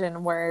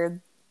situation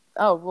where,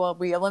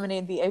 we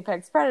eliminated the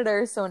apex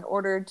predator, so in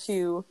order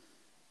to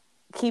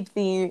keep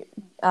the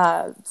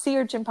sea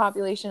urchin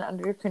population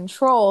under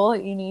control,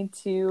 you need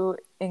to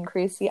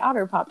increase the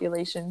otter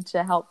population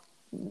to help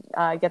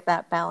get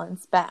that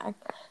balance back.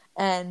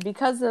 And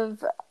because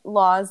of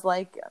laws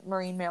like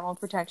Marine Mammal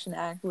Protection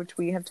Act, which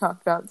we have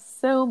talked about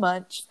so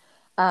much,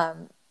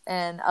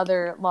 and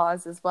other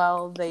laws as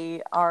well,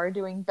 they are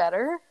doing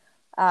better,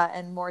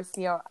 and more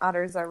sea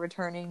otters are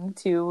returning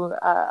to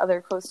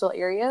other coastal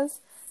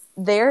areas.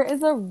 There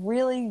is a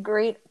really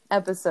great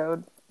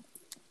episode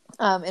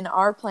in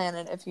Our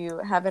Planet. If you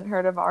haven't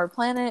heard of Our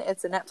Planet,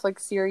 it's a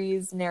Netflix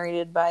series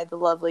narrated by the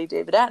lovely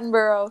David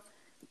Attenborough.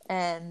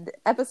 And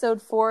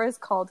episode 4 is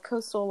called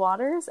Coastal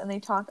Waters, and they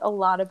talk a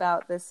lot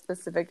about this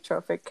specific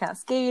trophic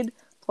cascade.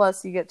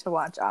 Plus, you get to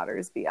watch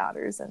otters be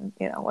otters, and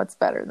what's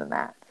better than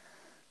that?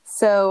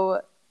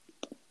 So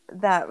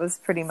that was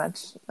pretty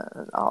much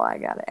all I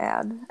got to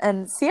add.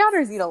 And sea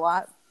otters eat a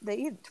lot. They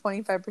eat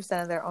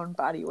 25% of their own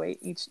body weight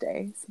each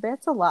day. So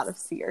that's a lot of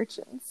sea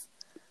urchins.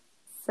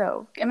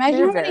 So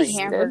imagine how many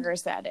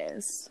hamburgers that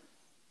is.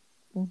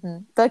 Mm-hmm.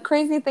 The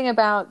crazy thing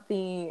about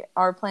the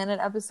Our Planet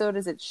episode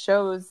is it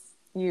shows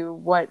you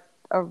what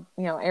a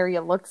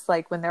area looks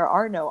like when there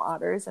are no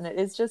otters, and it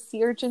is just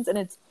sea urchins, and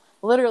it's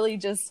literally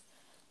just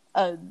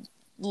a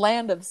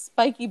land of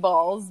spiky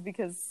balls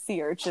because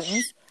sea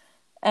urchins,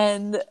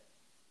 and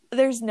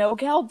there's no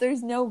kelp,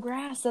 there's no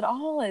grass at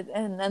all,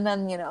 and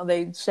then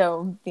they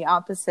show the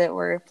opposite,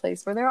 where a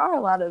place where there are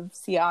a lot of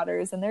sea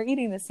otters and they're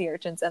eating the sea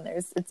urchins, and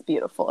it's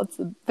beautiful. It's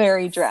a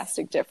very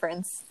drastic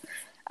difference,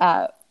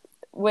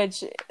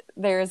 which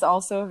there is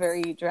also a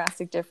very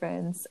drastic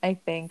difference, I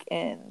think,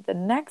 in the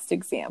next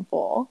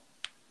example,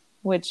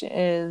 which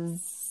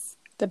is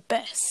the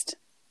best.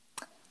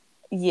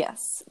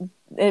 Yes,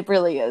 it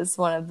really is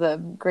one of the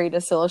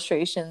greatest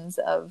illustrations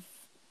of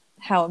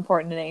how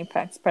important an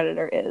apex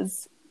predator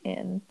is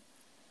in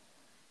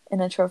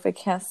a trophic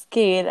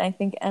cascade. I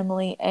think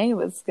Emily A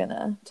was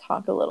gonna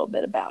talk a little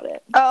bit about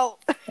it. Oh,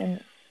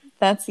 and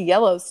that's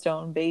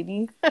Yellowstone,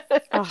 baby.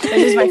 It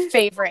is my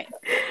favorite.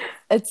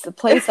 It's the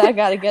place I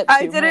gotta get to.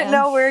 I didn't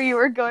know where you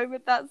were going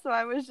with that, so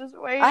I was just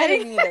waiting. I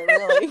didn't either,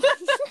 really.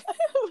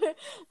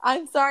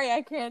 I'm sorry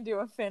I can't do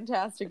a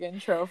fantastic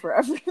intro for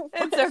everyone.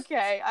 It's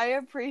okay. I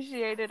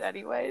appreciate it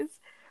anyways.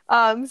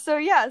 So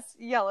yes,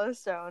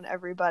 Yellowstone,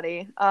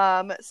 everybody.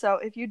 So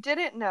if you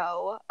didn't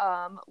know,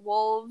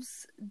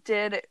 wolves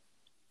did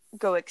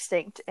go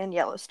extinct in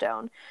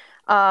Yellowstone.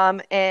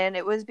 And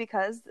it was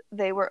because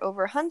they were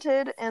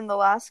overhunted, and the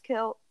last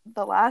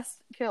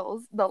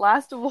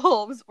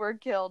wolves were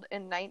killed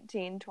in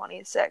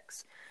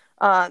 1926.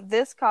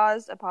 This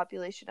caused a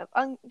population of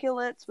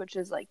ungulates, which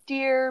is like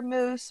deer,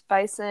 moose,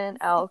 bison,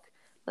 elk.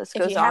 This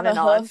goes on and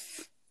on.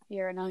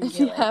 You're an If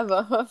you ungulate. have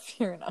a hoof,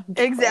 you're an ungulate.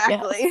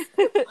 Exactly.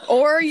 Yes.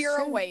 Or you're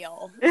a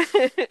whale.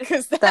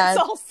 Because that's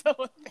also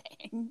a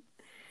thing.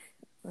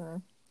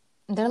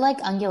 They're like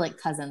ungulate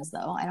cousins,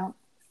 though.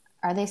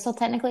 Are they still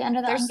technically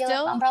under the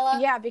ungulate umbrella?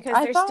 Yeah, because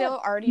they're still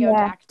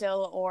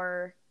artiodactyl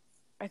or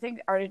I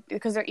think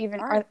because they're even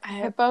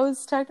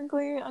hippos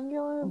technically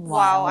ungulate.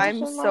 Wow,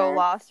 I'm so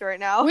lost right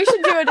now. We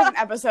should do a different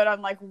episode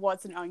on like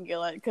what's an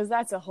ungulate, because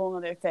that's a whole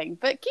other thing.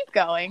 But keep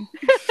going.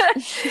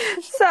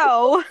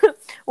 So,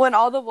 when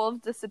all the wolves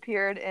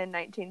disappeared in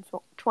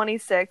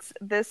 1926,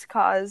 this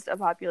caused a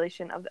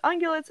population of the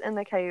ungulates and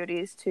the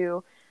coyotes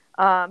to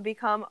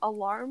become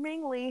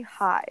alarmingly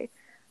high.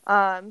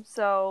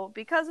 So,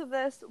 because of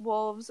this,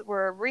 wolves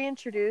were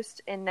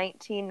reintroduced in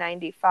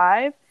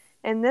 1995.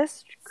 And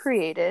this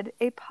created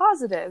a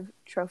positive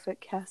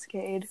trophic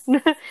cascade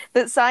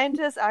that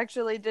scientists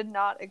actually did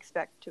not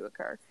expect to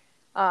occur.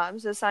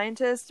 So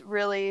scientists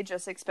really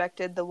just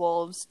expected the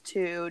wolves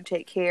to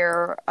take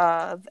care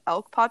of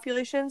elk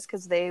populations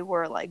because they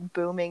were like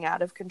booming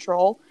out of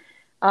control.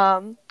 But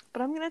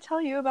I'm going to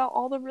tell you about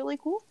all the really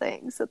cool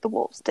things that the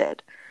wolves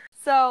did.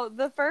 So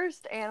the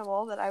first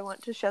animal that I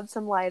want to shed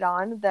some light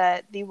on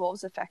that the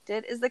wolves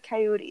affected is the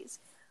coyotes.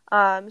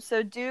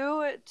 So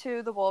due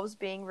to the wolves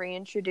being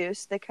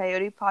reintroduced, the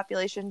coyote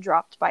population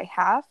dropped by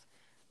half,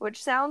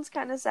 which sounds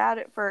kind of sad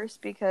at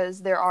first because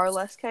there are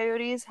less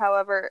coyotes.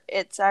 However,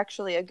 it's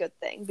actually a good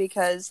thing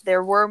because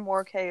there were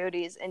more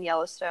coyotes in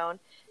Yellowstone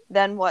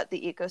than what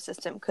the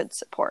ecosystem could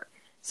support.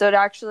 So it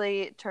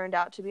actually turned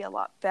out to be a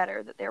lot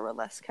better that there were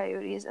less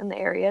coyotes in the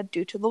area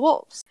due to the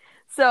wolves.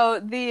 So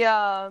the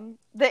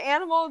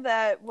animal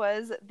that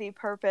was the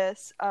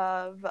purpose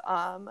of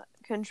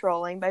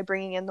controlling by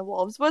bringing in the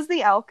wolves was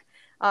the elk.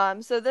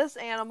 So this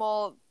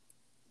animal,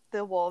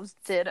 the wolves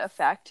did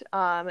affect.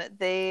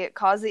 They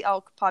caused the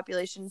elk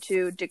population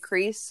to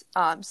decrease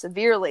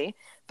severely,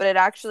 but it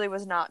actually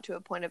was not to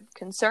a point of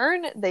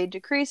concern. They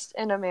decreased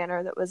in a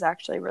manner that was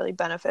actually really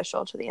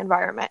beneficial to the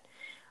environment.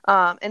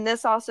 And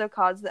this also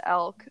caused the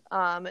elk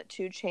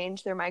to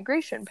change their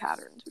migration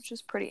patterns, which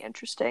is pretty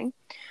interesting.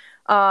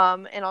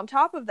 And on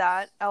top of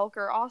that, elk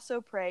are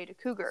also prey to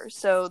cougars.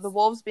 So the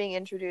wolves being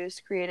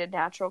introduced created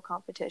natural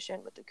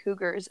competition with the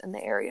cougars in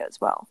the area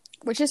as well.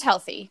 Which is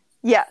healthy.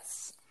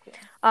 Yes.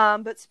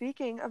 But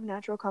speaking of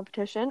natural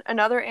competition,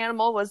 another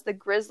animal was the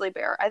grizzly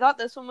bear. I thought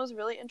this one was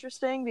really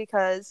interesting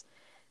because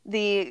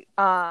the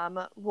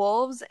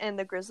wolves and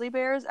the grizzly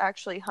bears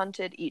actually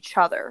hunted each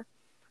other.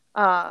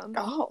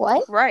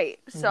 What? Right.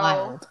 So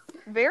Wild.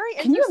 very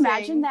interesting. Can you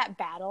imagine that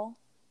battle?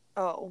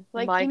 Oh,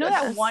 like my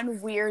goodness. That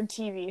one weird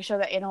TV show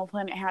that Animal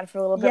Planet had for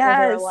a little bit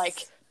where they were like,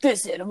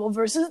 this animal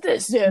versus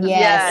this animal.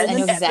 Yes, and I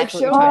know then exactly epic what show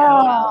you're talking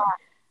battle. about.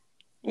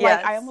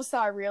 Like, I almost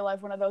saw a real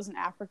life one of those in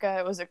Africa.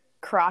 It was a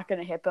croc and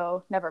a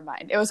hippo. Never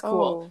mind. It was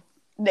cool.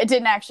 It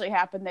didn't actually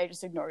happen. They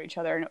just ignored each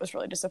other, and it was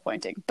really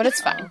disappointing. But it's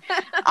fine.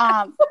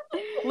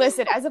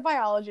 Listen, as a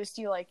biologist,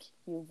 you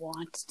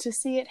want to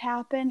see it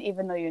happen,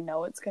 even though you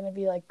know it's going to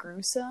be like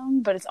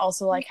gruesome. But it's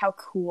also like, how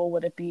cool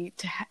would it be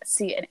to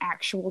see an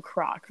actual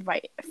croc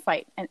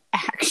fight an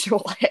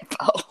actual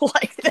hippo?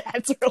 Like,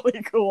 that's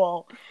really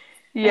cool.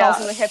 Yeah. And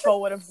also, the hippo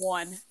would have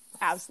won.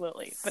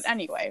 Absolutely. But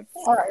anyway.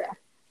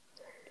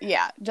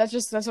 Yeah, that's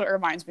what it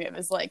reminds me of,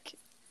 is like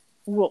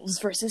wolves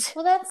versus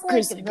that's like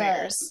grizzly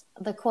bears.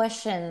 The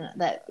question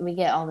that we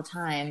get all the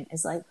time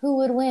is like, who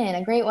would win,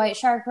 a great white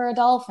shark or a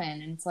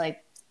dolphin? And it's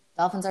like,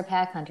 dolphins are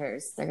pack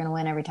hunters. They're going to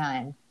win every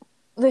time.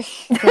 I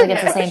feel like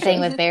it's the same thing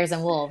with bears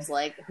and wolves.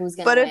 Like, who's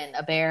going to win,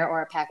 a bear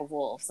or a pack of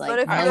wolves?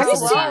 Like,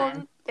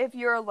 but if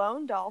you're a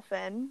lone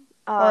dolphin,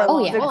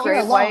 the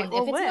great white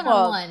will win. If it's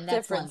one-on-one, that's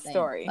different one thing,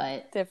 story.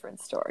 But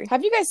different story.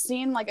 Have you guys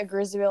seen like a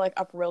grizzly bear like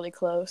up really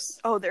close?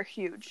 Oh, they're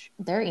huge.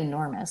 They're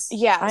enormous.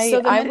 Yeah, I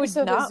would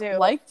not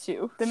like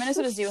to. The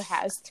Minnesota Zoo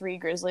has 3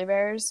 grizzly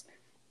bears,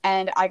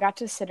 and I got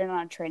to sit in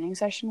on a training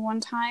session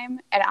one time,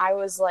 and I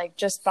was like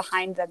just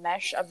behind the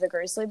mesh of the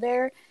grizzly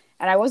bear.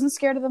 And I wasn't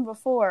scared of them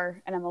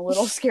before, and I'm a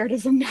little scared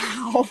of them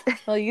now.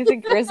 Well, you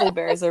think grizzly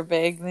bears are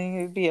big?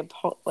 They would be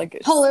polar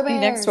bear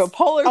next to a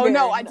polar bear. Oh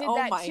no, I did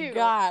that my too.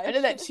 God. I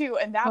did that too,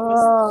 and that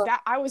was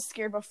that. I was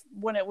scared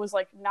when it was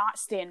like not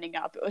standing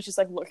up. It was just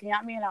like looking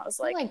at me, and I was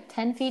like,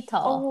 10 feet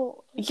tall.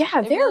 Oh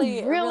yeah, they're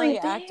really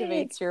big.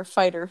 Activates your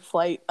fight or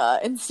flight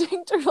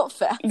instinct real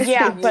fast.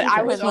 Yeah, but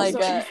I was when also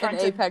an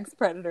apex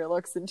predator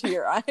looks into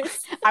your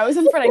eyes. I was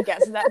in front of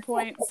Guess at that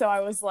point, so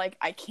I was like,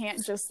 I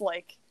can't just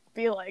like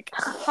be like,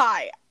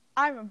 hi,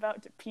 I'm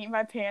about to pee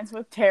my pants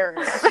with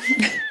terror.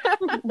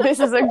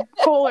 This is a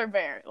polar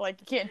bear. Like,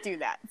 you can't do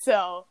that.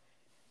 So,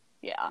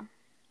 yeah.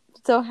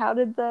 So how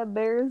did the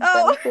bears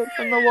benefit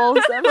from the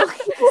wolves, Emily?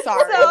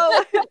 Sorry.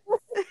 So,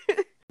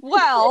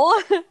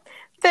 well,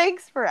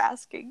 thanks for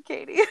asking,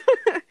 Katie.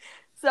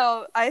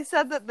 So I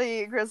said that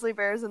the grizzly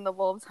bears and the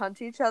wolves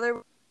hunt each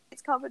other.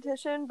 It's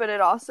competition, but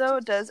it also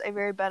does a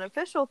very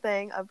beneficial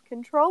thing of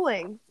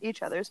controlling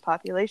each other's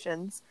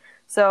populations.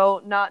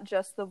 So not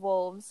just the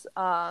wolves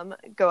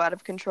go out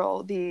of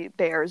control, the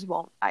bears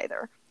won't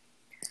either.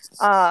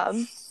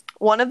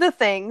 One of the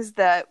things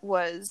that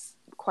was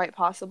quite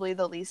possibly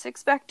the least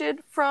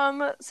expected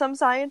from some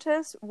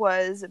scientists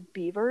was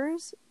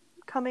beavers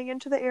coming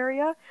into the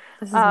area.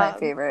 This is my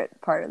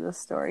favorite part of the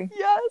story.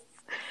 Yes.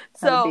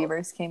 How the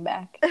beavers came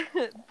back.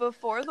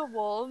 Before the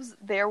wolves,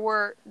 there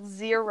were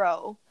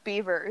 0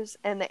 beavers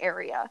in the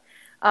area.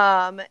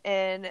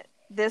 And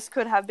this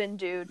could have been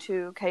due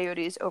to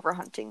coyotes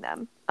overhunting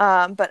them.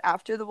 But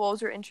after the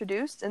wolves were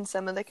introduced and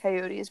some of the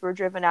coyotes were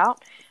driven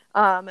out,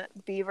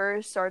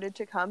 beavers started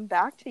to come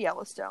back to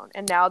Yellowstone.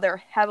 And now they're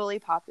heavily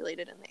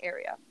populated in the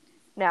area.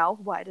 Now,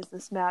 why does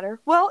this matter?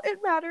 Well,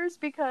 it matters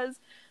because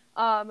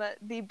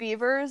the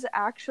beavers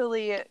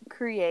actually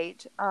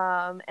create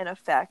and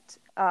affect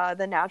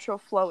the natural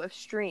flow of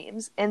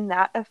streams, and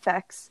that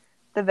affects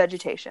the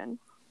vegetation,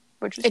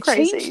 which is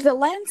crazy. It changed the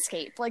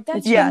landscape. Like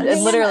that's it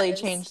literally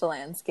changed the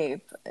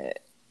landscape.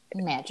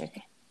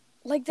 Magic.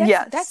 Like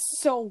that's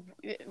so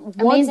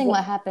amazing.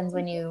 What happens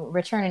when you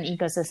return an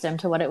ecosystem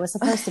to what it was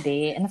supposed to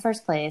be in the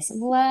first place?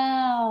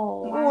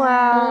 Wow.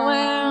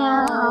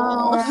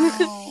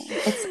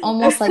 It's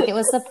almost like it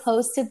was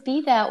supposed to be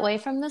that way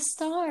from the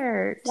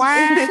start.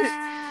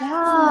 Wow.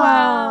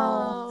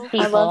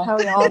 People, I love how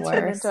we all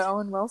turned into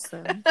Owen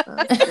Wilson.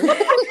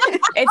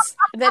 It's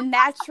the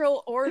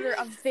natural order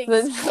of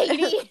things,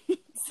 Katie.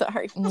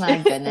 Sorry. My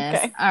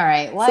goodness. Okay. All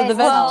right. Why so the is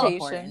that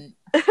vegetation?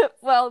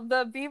 Well,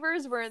 the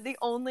beavers weren't the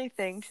only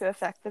thing to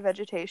affect the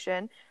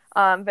vegetation.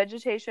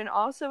 Vegetation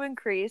also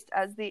increased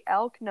as the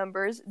elk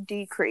numbers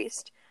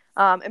decreased.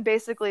 And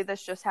basically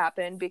this just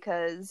happened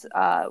because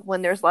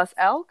when there's less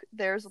elk,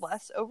 there's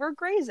less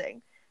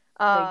overgrazing.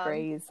 They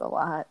graze a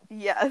lot.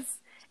 Yes.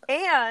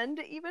 And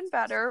even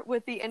better,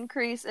 with the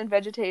increase in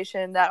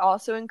vegetation, that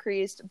also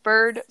increased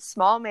bird,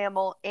 small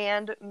mammal,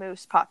 and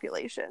moose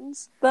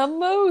populations. The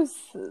moose!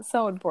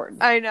 So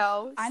important. I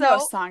know. I know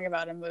a song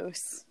about a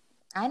moose.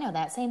 I know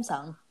that same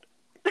song.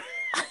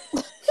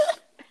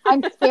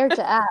 I'm scared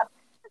to ask.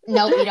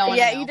 Nope, you don't.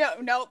 Yeah, you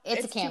don't. Nope,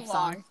 it's a camp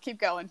song. Keep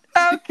going.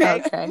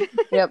 Okay. Okay.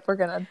 Yep, we're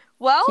gonna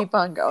keep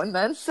on going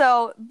then.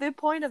 So the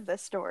point of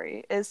this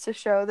story is to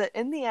show that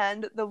in the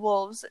end, the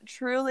wolves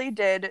truly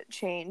did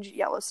change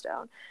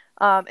Yellowstone.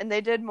 And they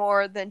did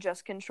more than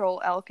just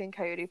control elk and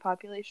coyote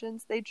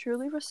populations. They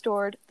truly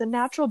restored the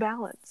natural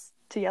balance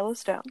to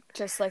Yellowstone.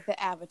 Just like the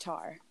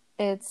Avatar.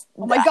 It's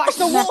oh my gosh,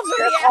 the wolves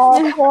are the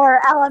all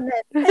 4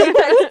 elements.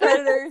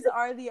 Predators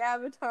are the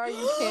Avatar.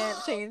 You can't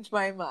change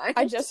my mind.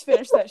 I just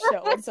finished that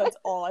show, and so it's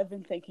all I've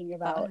been thinking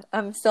about.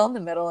 I'm still in the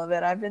middle of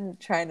it. I've been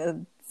trying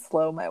to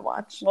slow my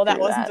watch. Well, that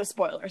wasn't a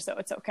spoiler, so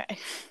it's okay.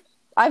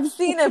 I've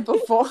seen it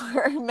before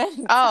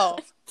many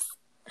times.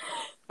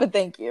 But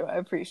thank you. I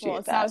appreciate that. Well,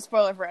 it's not a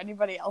spoiler for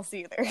anybody else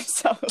either,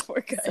 so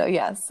we're good. So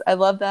yes, I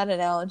love that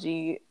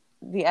analogy.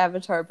 The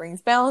Avatar brings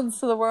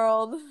balance to the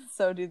world,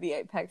 so do the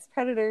apex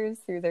predators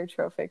through their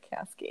trophic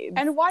cascades.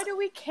 And why do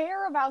we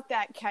care about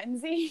that,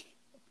 Kenzie?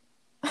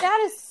 That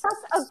is such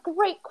a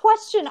great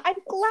question. I'm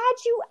glad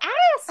you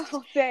asked.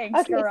 Oh,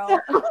 thanks,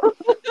 girl.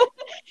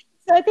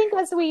 So I think,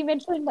 as we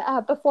mentioned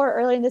before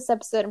earlier in this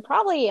episode, and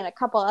probably in a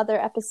couple other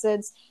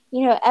episodes,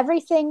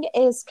 everything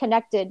is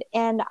connected.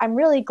 And I'm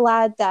really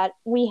glad that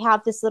we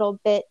have this little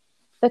bit,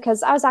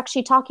 because I was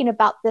actually talking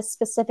about this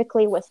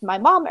specifically with my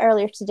mom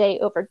earlier today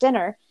over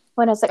dinner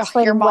when I was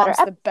explaining your mom's what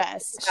our the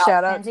best.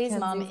 Shout out Kenzie's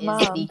mom is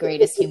the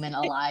greatest human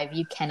alive.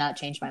 You cannot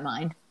change my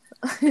mind.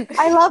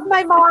 I love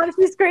my mom.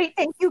 She's great.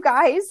 Thank you,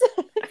 guys.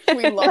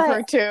 We love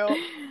her too.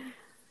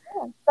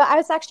 But I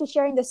was actually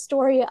sharing the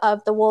story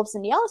of the wolves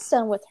in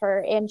Yellowstone with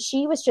her, and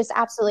she was just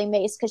absolutely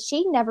amazed because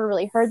she never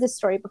really heard this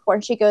story before.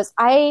 And she goes,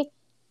 I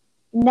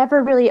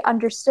never really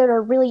understood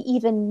or really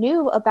even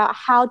knew about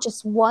how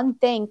just one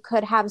thing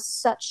could have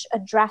such a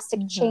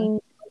drastic change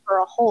over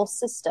a whole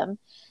system.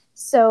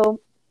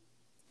 So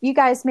you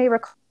guys may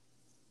recall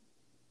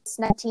this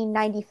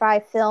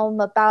 1995 film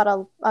about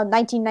a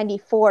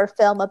 1994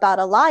 film about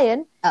a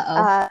lion.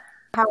 And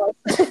how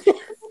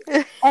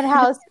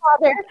his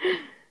father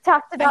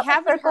talked about. I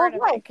haven't heard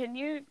of it. Can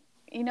you?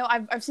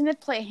 I've seen it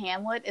play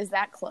Hamlet. Is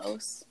that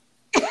close?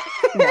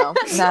 No,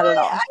 not at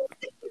all.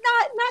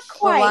 Not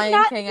quite. The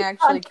Lion King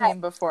actually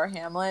came before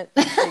Hamlet.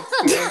 Let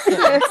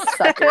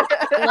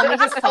me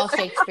just call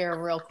Shakespeare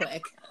real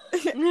quick.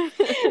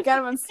 Got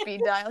him on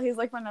speed dial. He's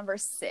like my number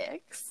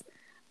 6.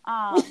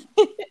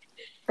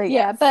 But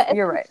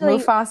you're right.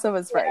 Mufasa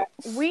was right.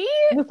 We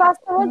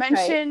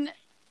mention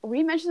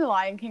the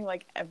Lion King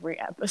like every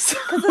episode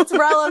because it's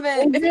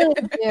relevant. Really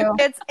do.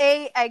 It's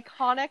a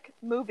iconic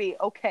movie.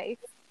 Okay.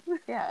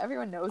 Yeah,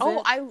 everyone knows it.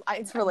 Oh,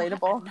 it's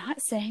relatable. I'm not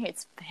saying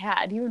it's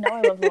bad. You know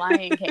I love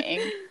Lion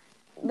King.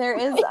 There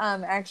is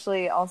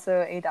actually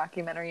also a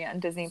documentary on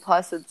Disney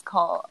Plus. It's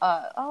called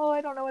I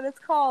don't know what it's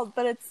called,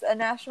 but it's a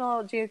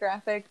National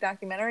Geographic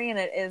documentary, and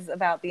it is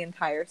about the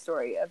entire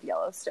story of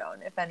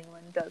Yellowstone. If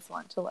anyone does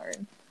want to learn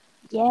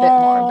a bit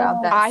more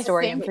about that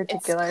story in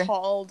particular, it's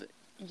called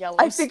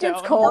Yellowstone. I think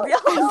it's called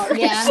Yellowstone.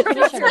 Yeah, I'm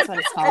pretty sure that's what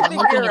it's called. I'm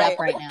looking it up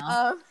right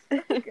now.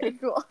 Okay,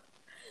 cool.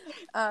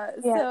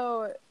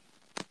 So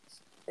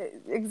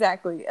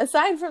exactly.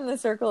 Aside from the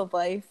Circle of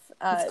Life,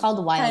 it's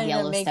called Wild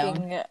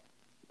Yellowstone.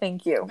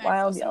 Thank you,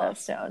 Wild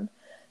Yellowstone.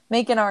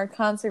 Making our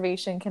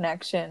conservation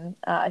connection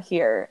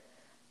here.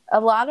 A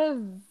lot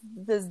of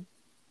the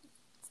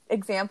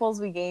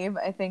examples we gave,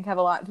 I think, have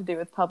a lot to do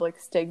with public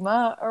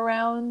stigma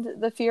around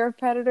the fear of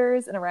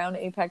predators and around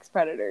apex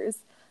predators.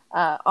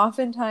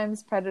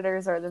 Oftentimes,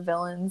 predators are the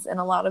villains in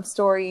a lot of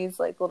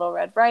stories, like Little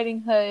Red Riding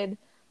Hood,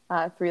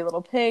 Three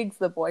Little Pigs,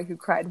 The Boy Who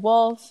Cried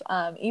Wolf,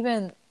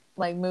 even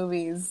like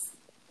movies.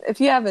 If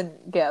you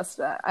haven't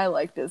guessed, I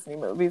like Disney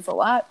movies a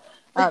lot.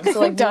 So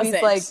like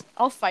movies like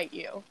I'll fight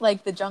you,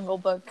 like The Jungle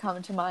Book come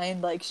to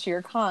mind, like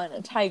Shere Khan,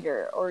 a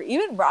tiger, or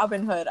even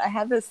Robin Hood. I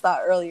had this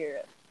thought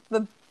earlier.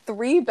 The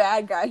 3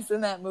 bad guys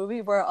in that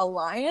movie were a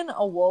lion,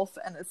 a wolf,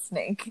 and a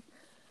snake.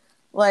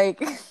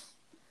 Like,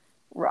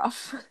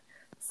 rough.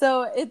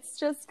 So it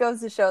just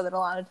goes to show that a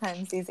lot of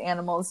times these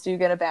animals do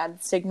get a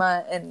bad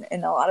stigma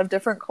in a lot of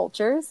different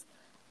cultures.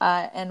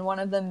 And one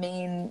of the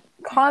main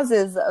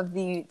causes of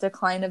the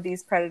decline of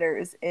these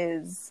predators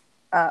is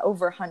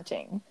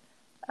overhunting,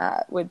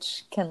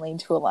 which can lead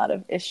to a lot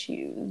of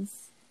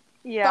issues.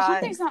 Yeah. But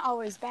hunting's not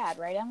always bad,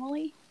 right,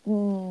 Emily?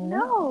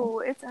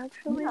 No, it's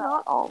actually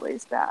not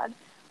always bad.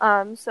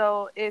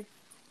 So if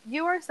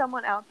you are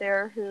someone out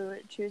there who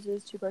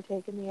chooses to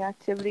partake in the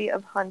activity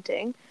of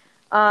hunting,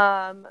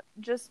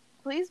 just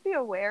please be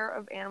aware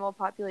of animal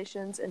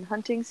populations and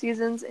hunting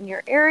seasons in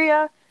your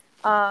area,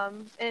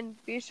 and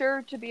be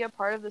sure to be a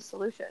part of the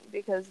solution,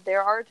 because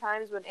there are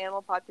times when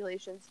animal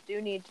populations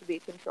do need to be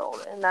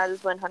controlled, and that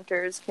is when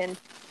hunters can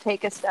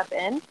take a step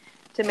in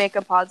to make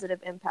a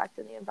positive impact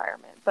in the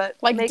environment. But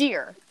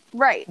deer.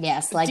 Right.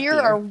 Yes, like deer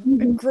are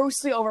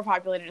grossly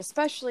overpopulated,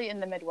 especially in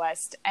the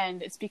Midwest,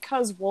 and it's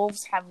because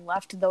wolves have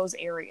left those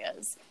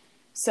areas.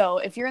 So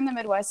if you're in the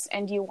Midwest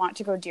and you want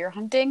to go deer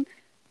hunting,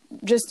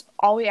 just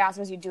all we ask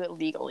is you do it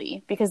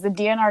legally, because the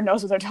DNR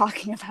knows what they're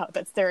talking about.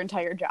 That's their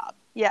entire job.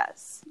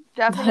 Yes,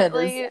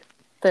 definitely.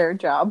 Their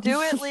job.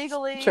 Do it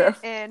legally, True.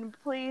 And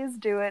please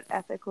do it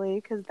ethically,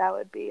 because that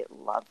would be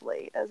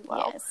lovely as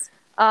well. Yes.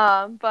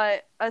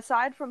 But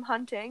aside from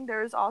hunting,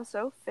 there's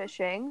also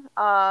fishing.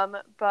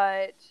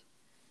 But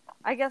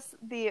I guess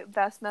the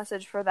best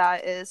message for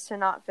that is to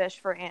not fish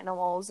for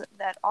animals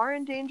that are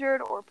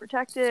endangered or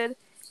protected.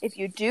 If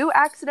you do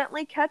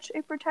accidentally catch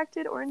a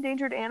protected or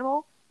endangered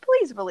animal,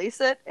 please release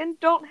it and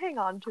don't hang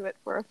on to it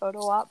for a photo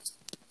op.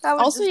 That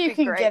would Also, just you be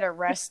can great. get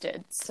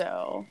arrested,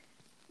 so...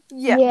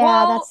 Yeah,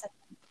 well, that's...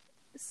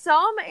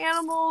 Some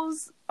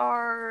animals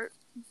are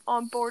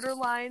on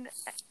borderline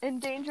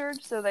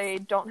endangered, so they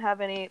don't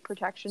have any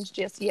protections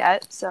just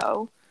yet.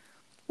 So,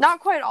 not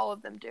quite all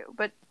of them do,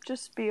 but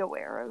just be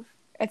aware of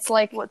it's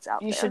like what's out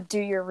there. You should do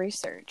your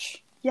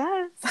research.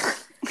 Yes.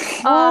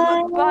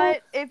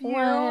 But if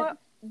you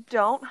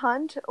don't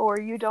hunt or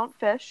you don't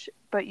fish,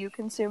 but you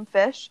consume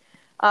fish,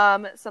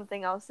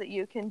 something else that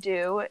you can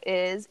do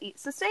is eat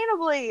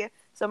sustainably.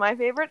 So my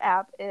favorite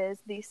app is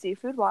the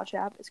Seafood Watch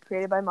app. It's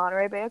created by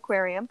Monterey Bay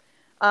Aquarium.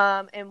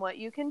 And what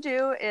you can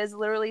do is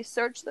literally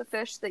search the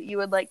fish that you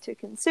would like to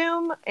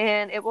consume,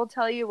 and it will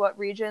tell you what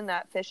region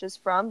that fish is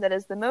from that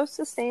is the most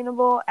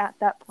sustainable at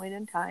that point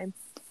in time.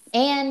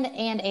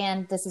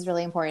 And this is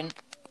really important.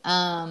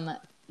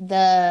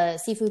 The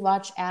Seafood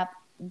Watch app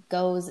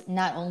goes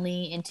not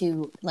only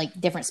into like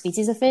different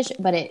species of fish,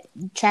 but it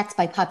tracks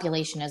by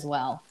population as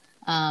well.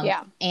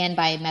 And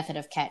by method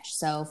of catch.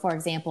 So, for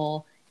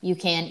example, you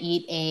can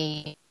eat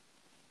a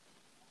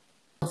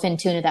yellowfin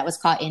tuna that was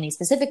caught in a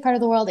specific part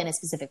of the world in a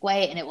specific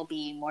way, and it will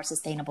be more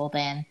sustainable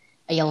than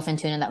a yellowfin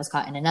tuna that was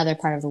caught in another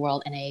part of the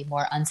world in a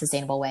more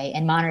unsustainable way.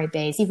 And Monterey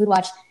Bay Seafood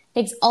Watch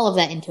takes all of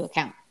that into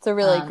account. It's a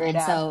really great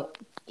app.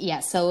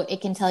 So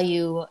it can tell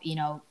you,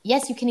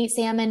 yes, you can eat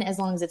salmon as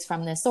long as it's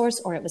from this source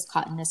or it was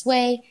caught in this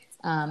way,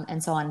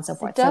 and so on and so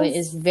forth. So it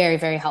is very,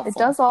 very helpful. It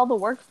does all the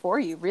work for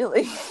you,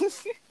 really.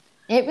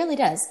 It really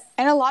does.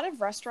 And a lot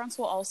of restaurants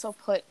will also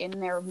put in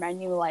their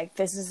menu, like,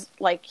 this is,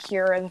 like,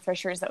 here are the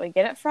fishers that we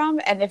get it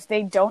from. And if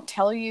they don't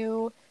tell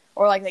you,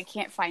 or, like, they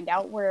can't find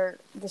out where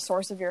the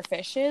source of your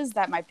fish is,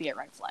 that might be a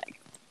red flag.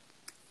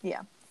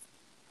 Yeah.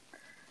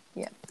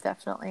 Yeah,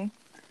 definitely.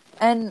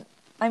 And,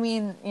 I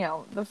mean,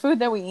 the food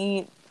that we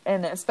eat,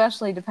 and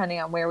especially depending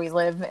on where we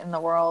live in the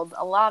world,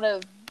 a lot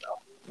of,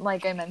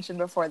 like I mentioned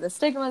before, the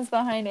stigmas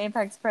behind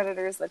apex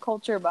predators, the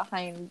culture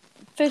behind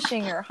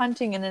fishing or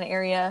hunting in an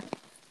area.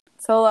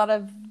 So a lot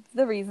of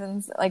the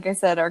reasons, like I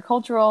said, are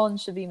cultural and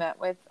should be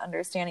met with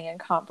understanding and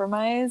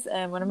compromise.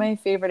 And one of my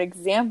favorite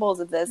examples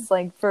of this,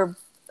 there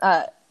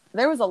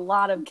was a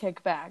lot of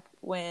kickback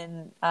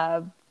when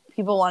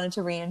people wanted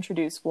to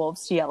reintroduce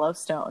wolves to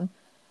Yellowstone.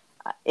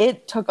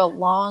 It took a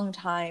long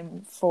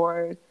time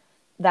for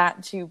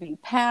that to be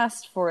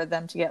passed for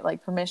them to get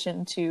like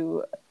permission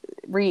to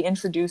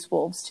reintroduce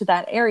wolves to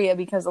that area,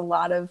 because a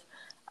lot of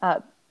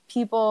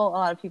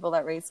people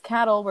that raise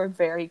cattle were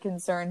very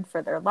concerned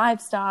for their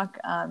livestock,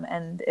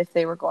 and if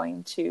they were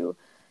going to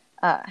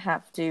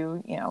have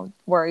to,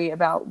 worry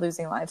about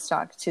losing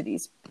livestock to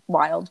these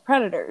wild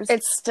predators.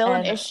 It's still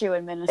an issue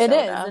in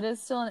Minnesota. It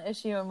is still an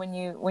issue, and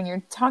when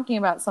you're talking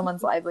about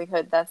someone's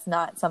livelihood, that's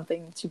not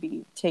something to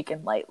be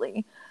taken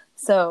lightly.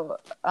 So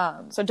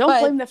don't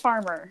blame the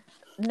farmer.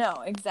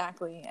 No,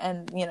 exactly.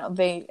 And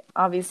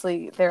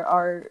there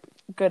are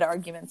good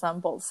arguments on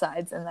both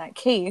sides in that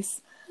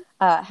case.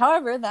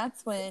 However,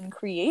 that's when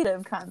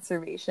creative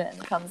conservation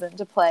comes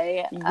into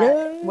play,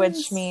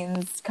 which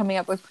means coming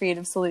up with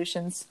creative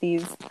solutions to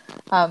these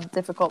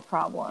difficult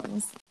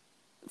problems.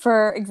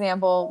 For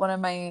example, one of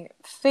my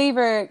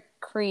favorite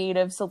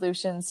creative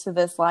solutions to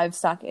this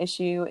livestock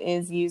issue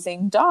is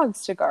using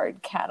dogs to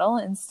guard cattle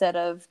instead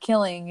of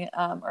killing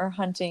or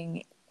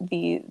hunting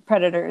the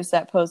predators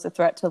that pose a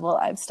threat to the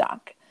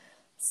livestock.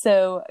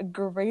 So a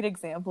great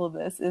example of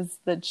this is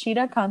the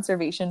Cheetah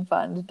Conservation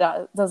Fund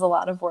does a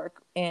lot of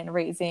work in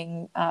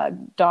raising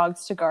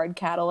dogs to guard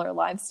cattle or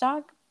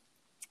livestock.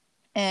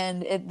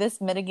 And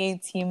this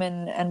mitigates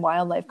human and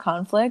wildlife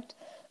conflict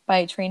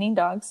by training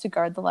dogs to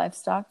guard the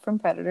livestock from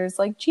predators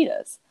like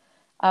cheetahs.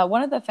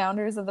 One of the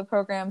founders of the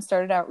program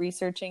started out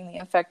researching the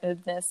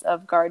effectiveness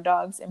of guard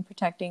dogs in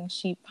protecting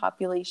sheep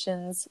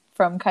populations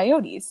from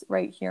coyotes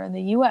right here in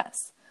the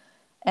U.S.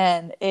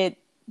 And it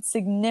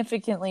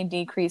significantly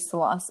decreased the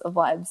loss of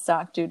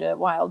livestock due to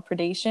wild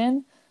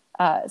predation.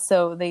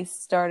 So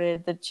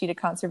the Cheetah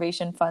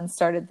Conservation Fund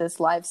started this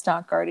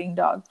livestock guarding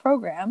dog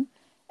program.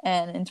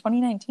 And in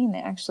 2019, they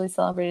actually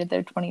celebrated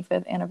their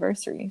 25th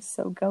anniversary.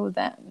 So go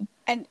them.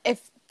 And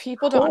if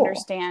people don't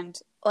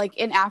understand, like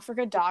in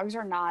Africa, dogs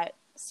are not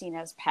seen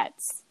as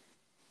pets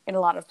in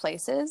a lot of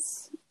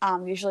places.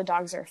 Usually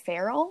dogs are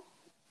feral.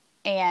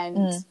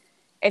 And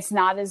it's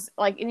not as,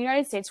 like in the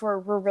United States, we're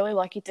really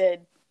lucky to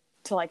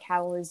like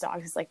have all these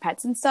dogs as like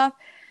pets and stuff,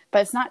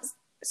 but it's not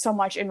so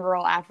much in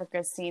rural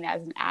Africa seen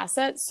as an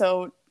asset.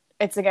 So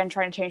it's again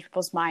trying to change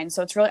people's minds.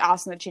 So it's really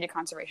awesome. The Cheetah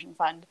Conservation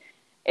Fund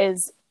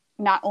is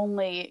not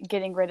only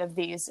getting rid of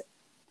these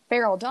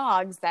feral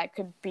dogs that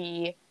could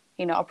be,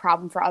 a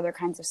problem for other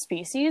kinds of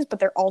species, but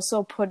they're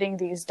also putting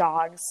these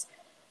dogs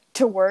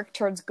to work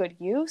towards good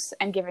use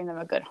and giving them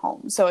a good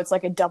home. So it's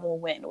like a double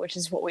win, which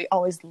is what we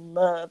always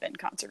love in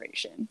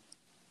conservation.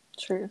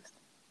 Truth.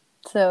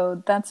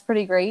 So that's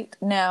pretty great.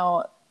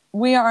 Now,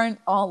 we aren't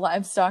all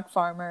livestock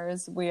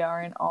farmers, we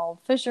aren't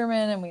all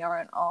fishermen, and we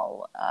aren't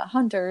all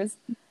hunters,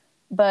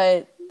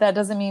 but that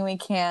doesn't mean we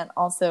can't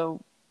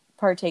also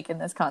partake in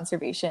this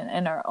conservation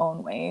in our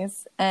own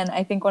ways. And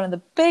I think one of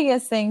the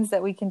biggest things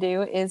that we can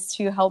do is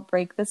to help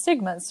break the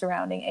stigmas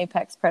surrounding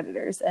apex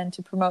predators and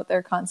to promote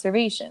their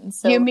conservation.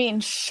 So, you mean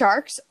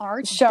sharks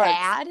aren't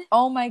bad?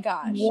 Oh my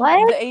gosh.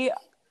 What? They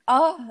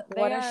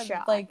what a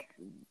shock. Like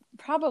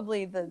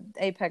probably the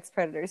apex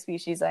predator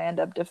species I end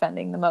up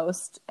defending the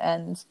most,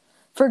 and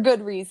for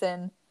good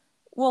reason.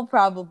 We'll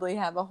probably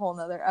have a whole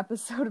nother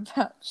episode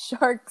about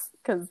sharks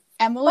because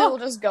Emily will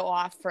just go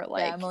off for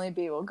Emily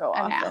B will go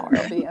off hour. and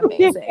it'll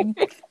be amazing.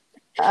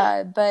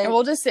 But and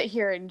we'll just sit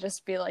here and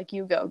just be like,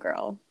 you go,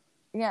 girl.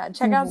 Yeah,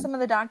 check out some of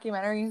the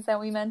documentaries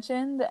that we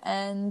mentioned,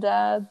 and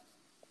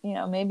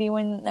maybe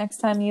when next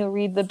time you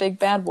read The Big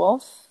Bad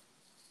Wolf,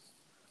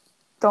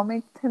 don't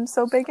make him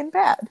so big and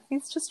bad.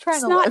 He's just trying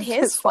to live his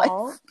his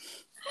fault. life.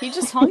 He's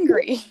just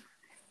hungry.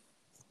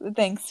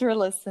 Thanks for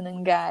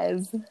listening,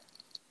 guys.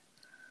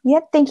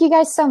 Yep. Thank you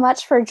guys so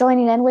much for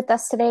joining in with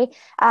us today.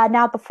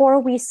 Now, before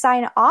we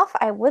sign off,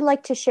 I would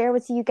like to share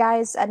with you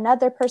guys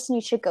another person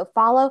you should go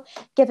follow.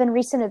 Given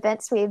recent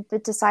events, we've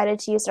decided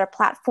to use our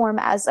platform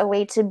as a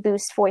way to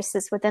boost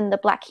voices within the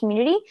Black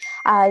community.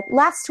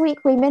 Last week,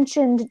 we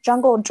mentioned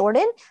Jungle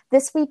Jordan.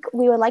 This week,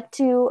 we would like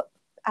to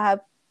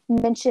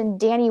mention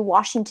Dani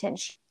Washington.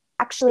 She's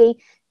actually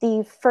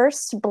the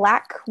first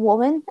Black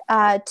woman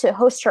to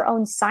host her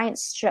own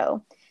science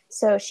show.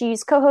 So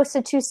she's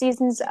co-hosted 2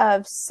 seasons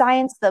of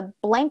Science the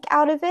Blank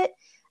Out of It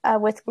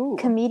with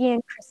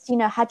comedian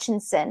Christina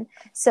Hutchinson.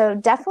 So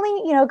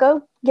definitely,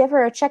 go give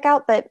her a check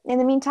out. But in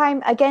the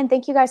meantime, again,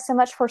 thank you guys so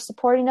much for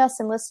supporting us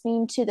and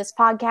listening to this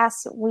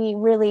podcast. We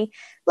really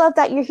love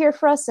that you're here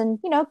for us, and,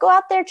 go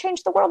out there,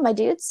 change the world, my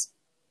dudes.